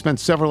wonderful, and we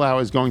spent several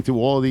hours going through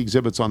all the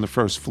exhibits on the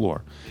first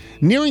floor.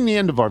 Nearing the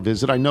end of our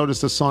visit, I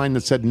noticed a sign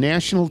that said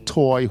National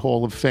Toy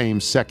Hall of Fame,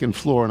 second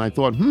floor, and I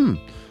thought,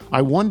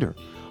 I wonder.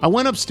 I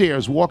went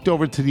upstairs, walked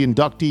over to the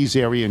inductees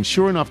area, and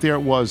sure enough, there it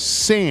was,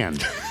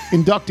 Sand,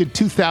 inducted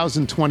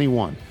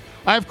 2021.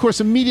 I, of course,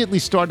 immediately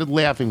started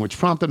laughing, which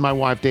prompted my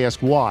wife to ask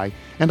why,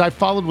 and I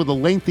followed with a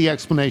lengthy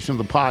explanation of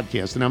the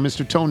podcast and how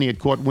Mr. Tony had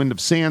caught wind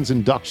of Sand's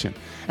induction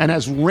and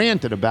has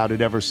ranted about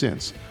it ever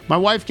since. My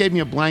wife gave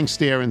me a blank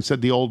stare and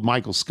said the old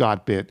Michael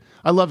Scott bit,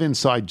 I love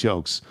inside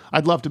jokes.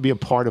 I'd love to be a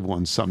part of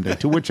one someday,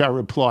 to which I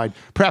replied,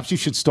 perhaps you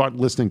should start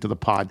listening to the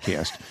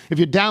podcast. If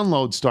your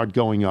downloads start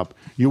going up,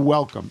 you're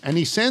welcome. And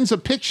he sends a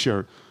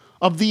picture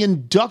of the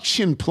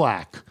induction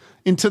plaque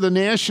into the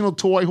National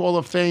Toy Hall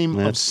of Fame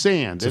of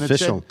Sand. It's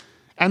official.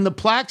 And the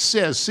plaque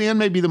says, sand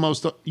may be the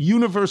most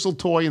universal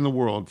toy in the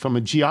world. From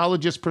a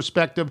geologist's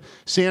perspective,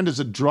 sand is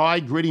a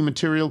dry, gritty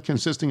material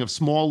consisting of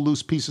small,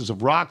 loose pieces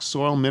of rock,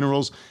 soil,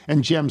 minerals,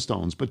 and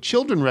gemstones. But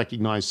children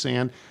recognize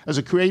sand as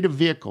a creative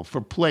vehicle for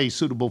play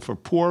suitable for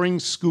pouring,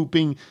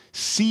 scooping,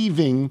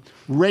 sieving,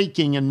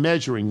 raking, and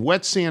measuring.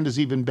 Wet sand is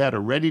even better,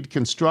 ready to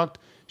construct,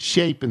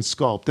 shape, and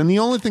sculpt. And the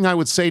only thing I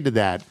would say to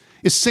that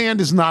is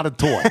sand is not a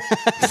toy.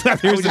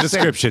 Here's the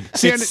description.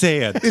 It's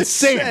sand. It's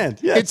sand.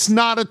 Yes. It's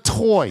not a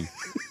toy.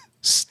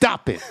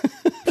 Stop it.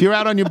 If you're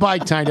out on your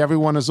bike tonight,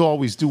 everyone, as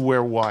always, do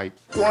wear white.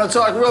 You want to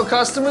talk real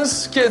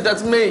customers? Kid,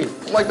 that's me.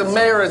 I'm like the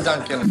mayor of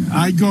Duncan.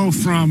 I go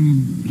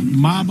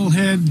from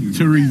Marblehead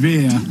to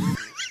Revere.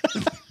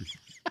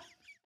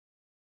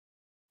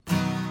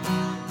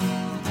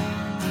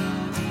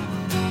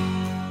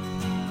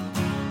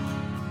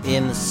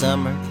 In the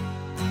summer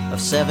of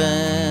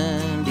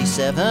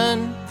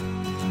 77,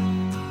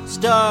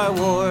 Star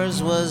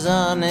Wars was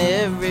on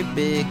every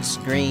big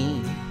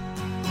screen.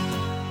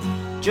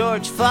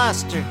 George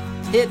Foster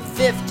hit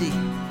 50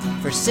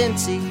 for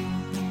Cincy.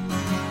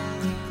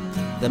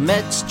 The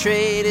Mets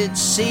traded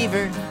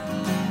Seaver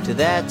to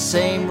that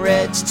same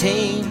Reds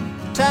team.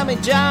 Tommy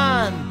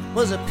John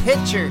was a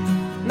pitcher,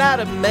 not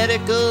a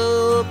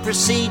medical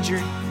procedure.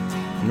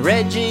 And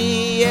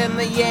Reggie and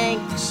the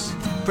Yanks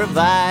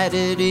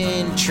provided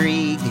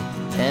intrigue.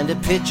 And a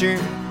pitcher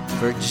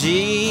for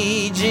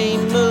G.G.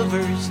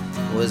 Movers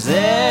was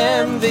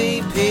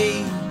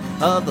MVP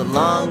of the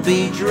Long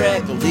Beach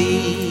Rec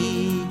League.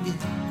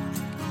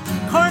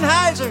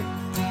 Kornheiser,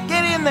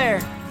 get in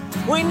there.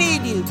 We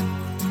need you.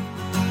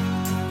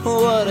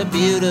 What a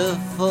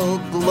beautiful,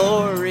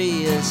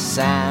 glorious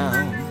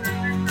sound.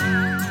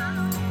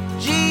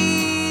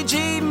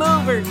 G.G.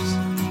 Movers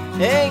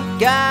ain't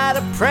got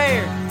a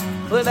prayer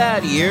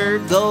without your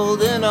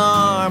golden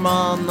arm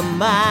on the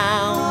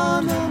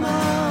mound.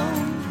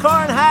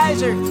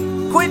 Kornheiser,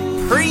 quit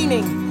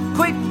preening,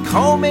 quit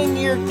combing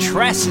your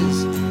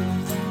tresses.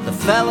 The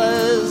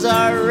fellas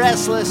are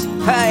restless,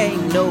 I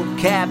ain't no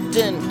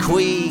Captain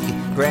Queeg.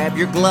 Grab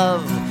your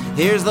glove,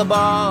 here's the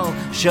ball.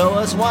 Show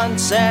us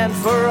once and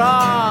for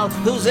all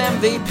who's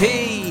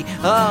MVP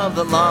of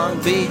the Long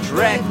Beach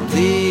Rec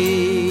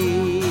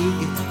League.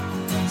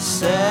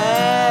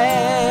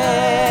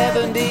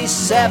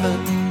 77.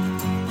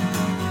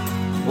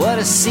 What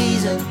a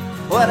season,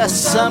 what a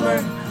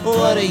summer,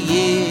 what a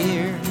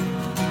year.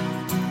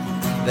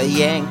 The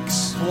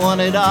Yanks won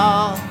it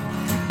all.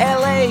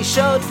 LA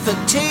showed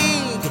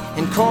fatigue,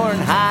 and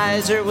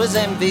Kornheiser was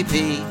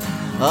MVP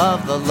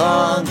of the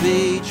Long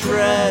Beach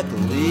Rec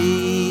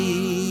League.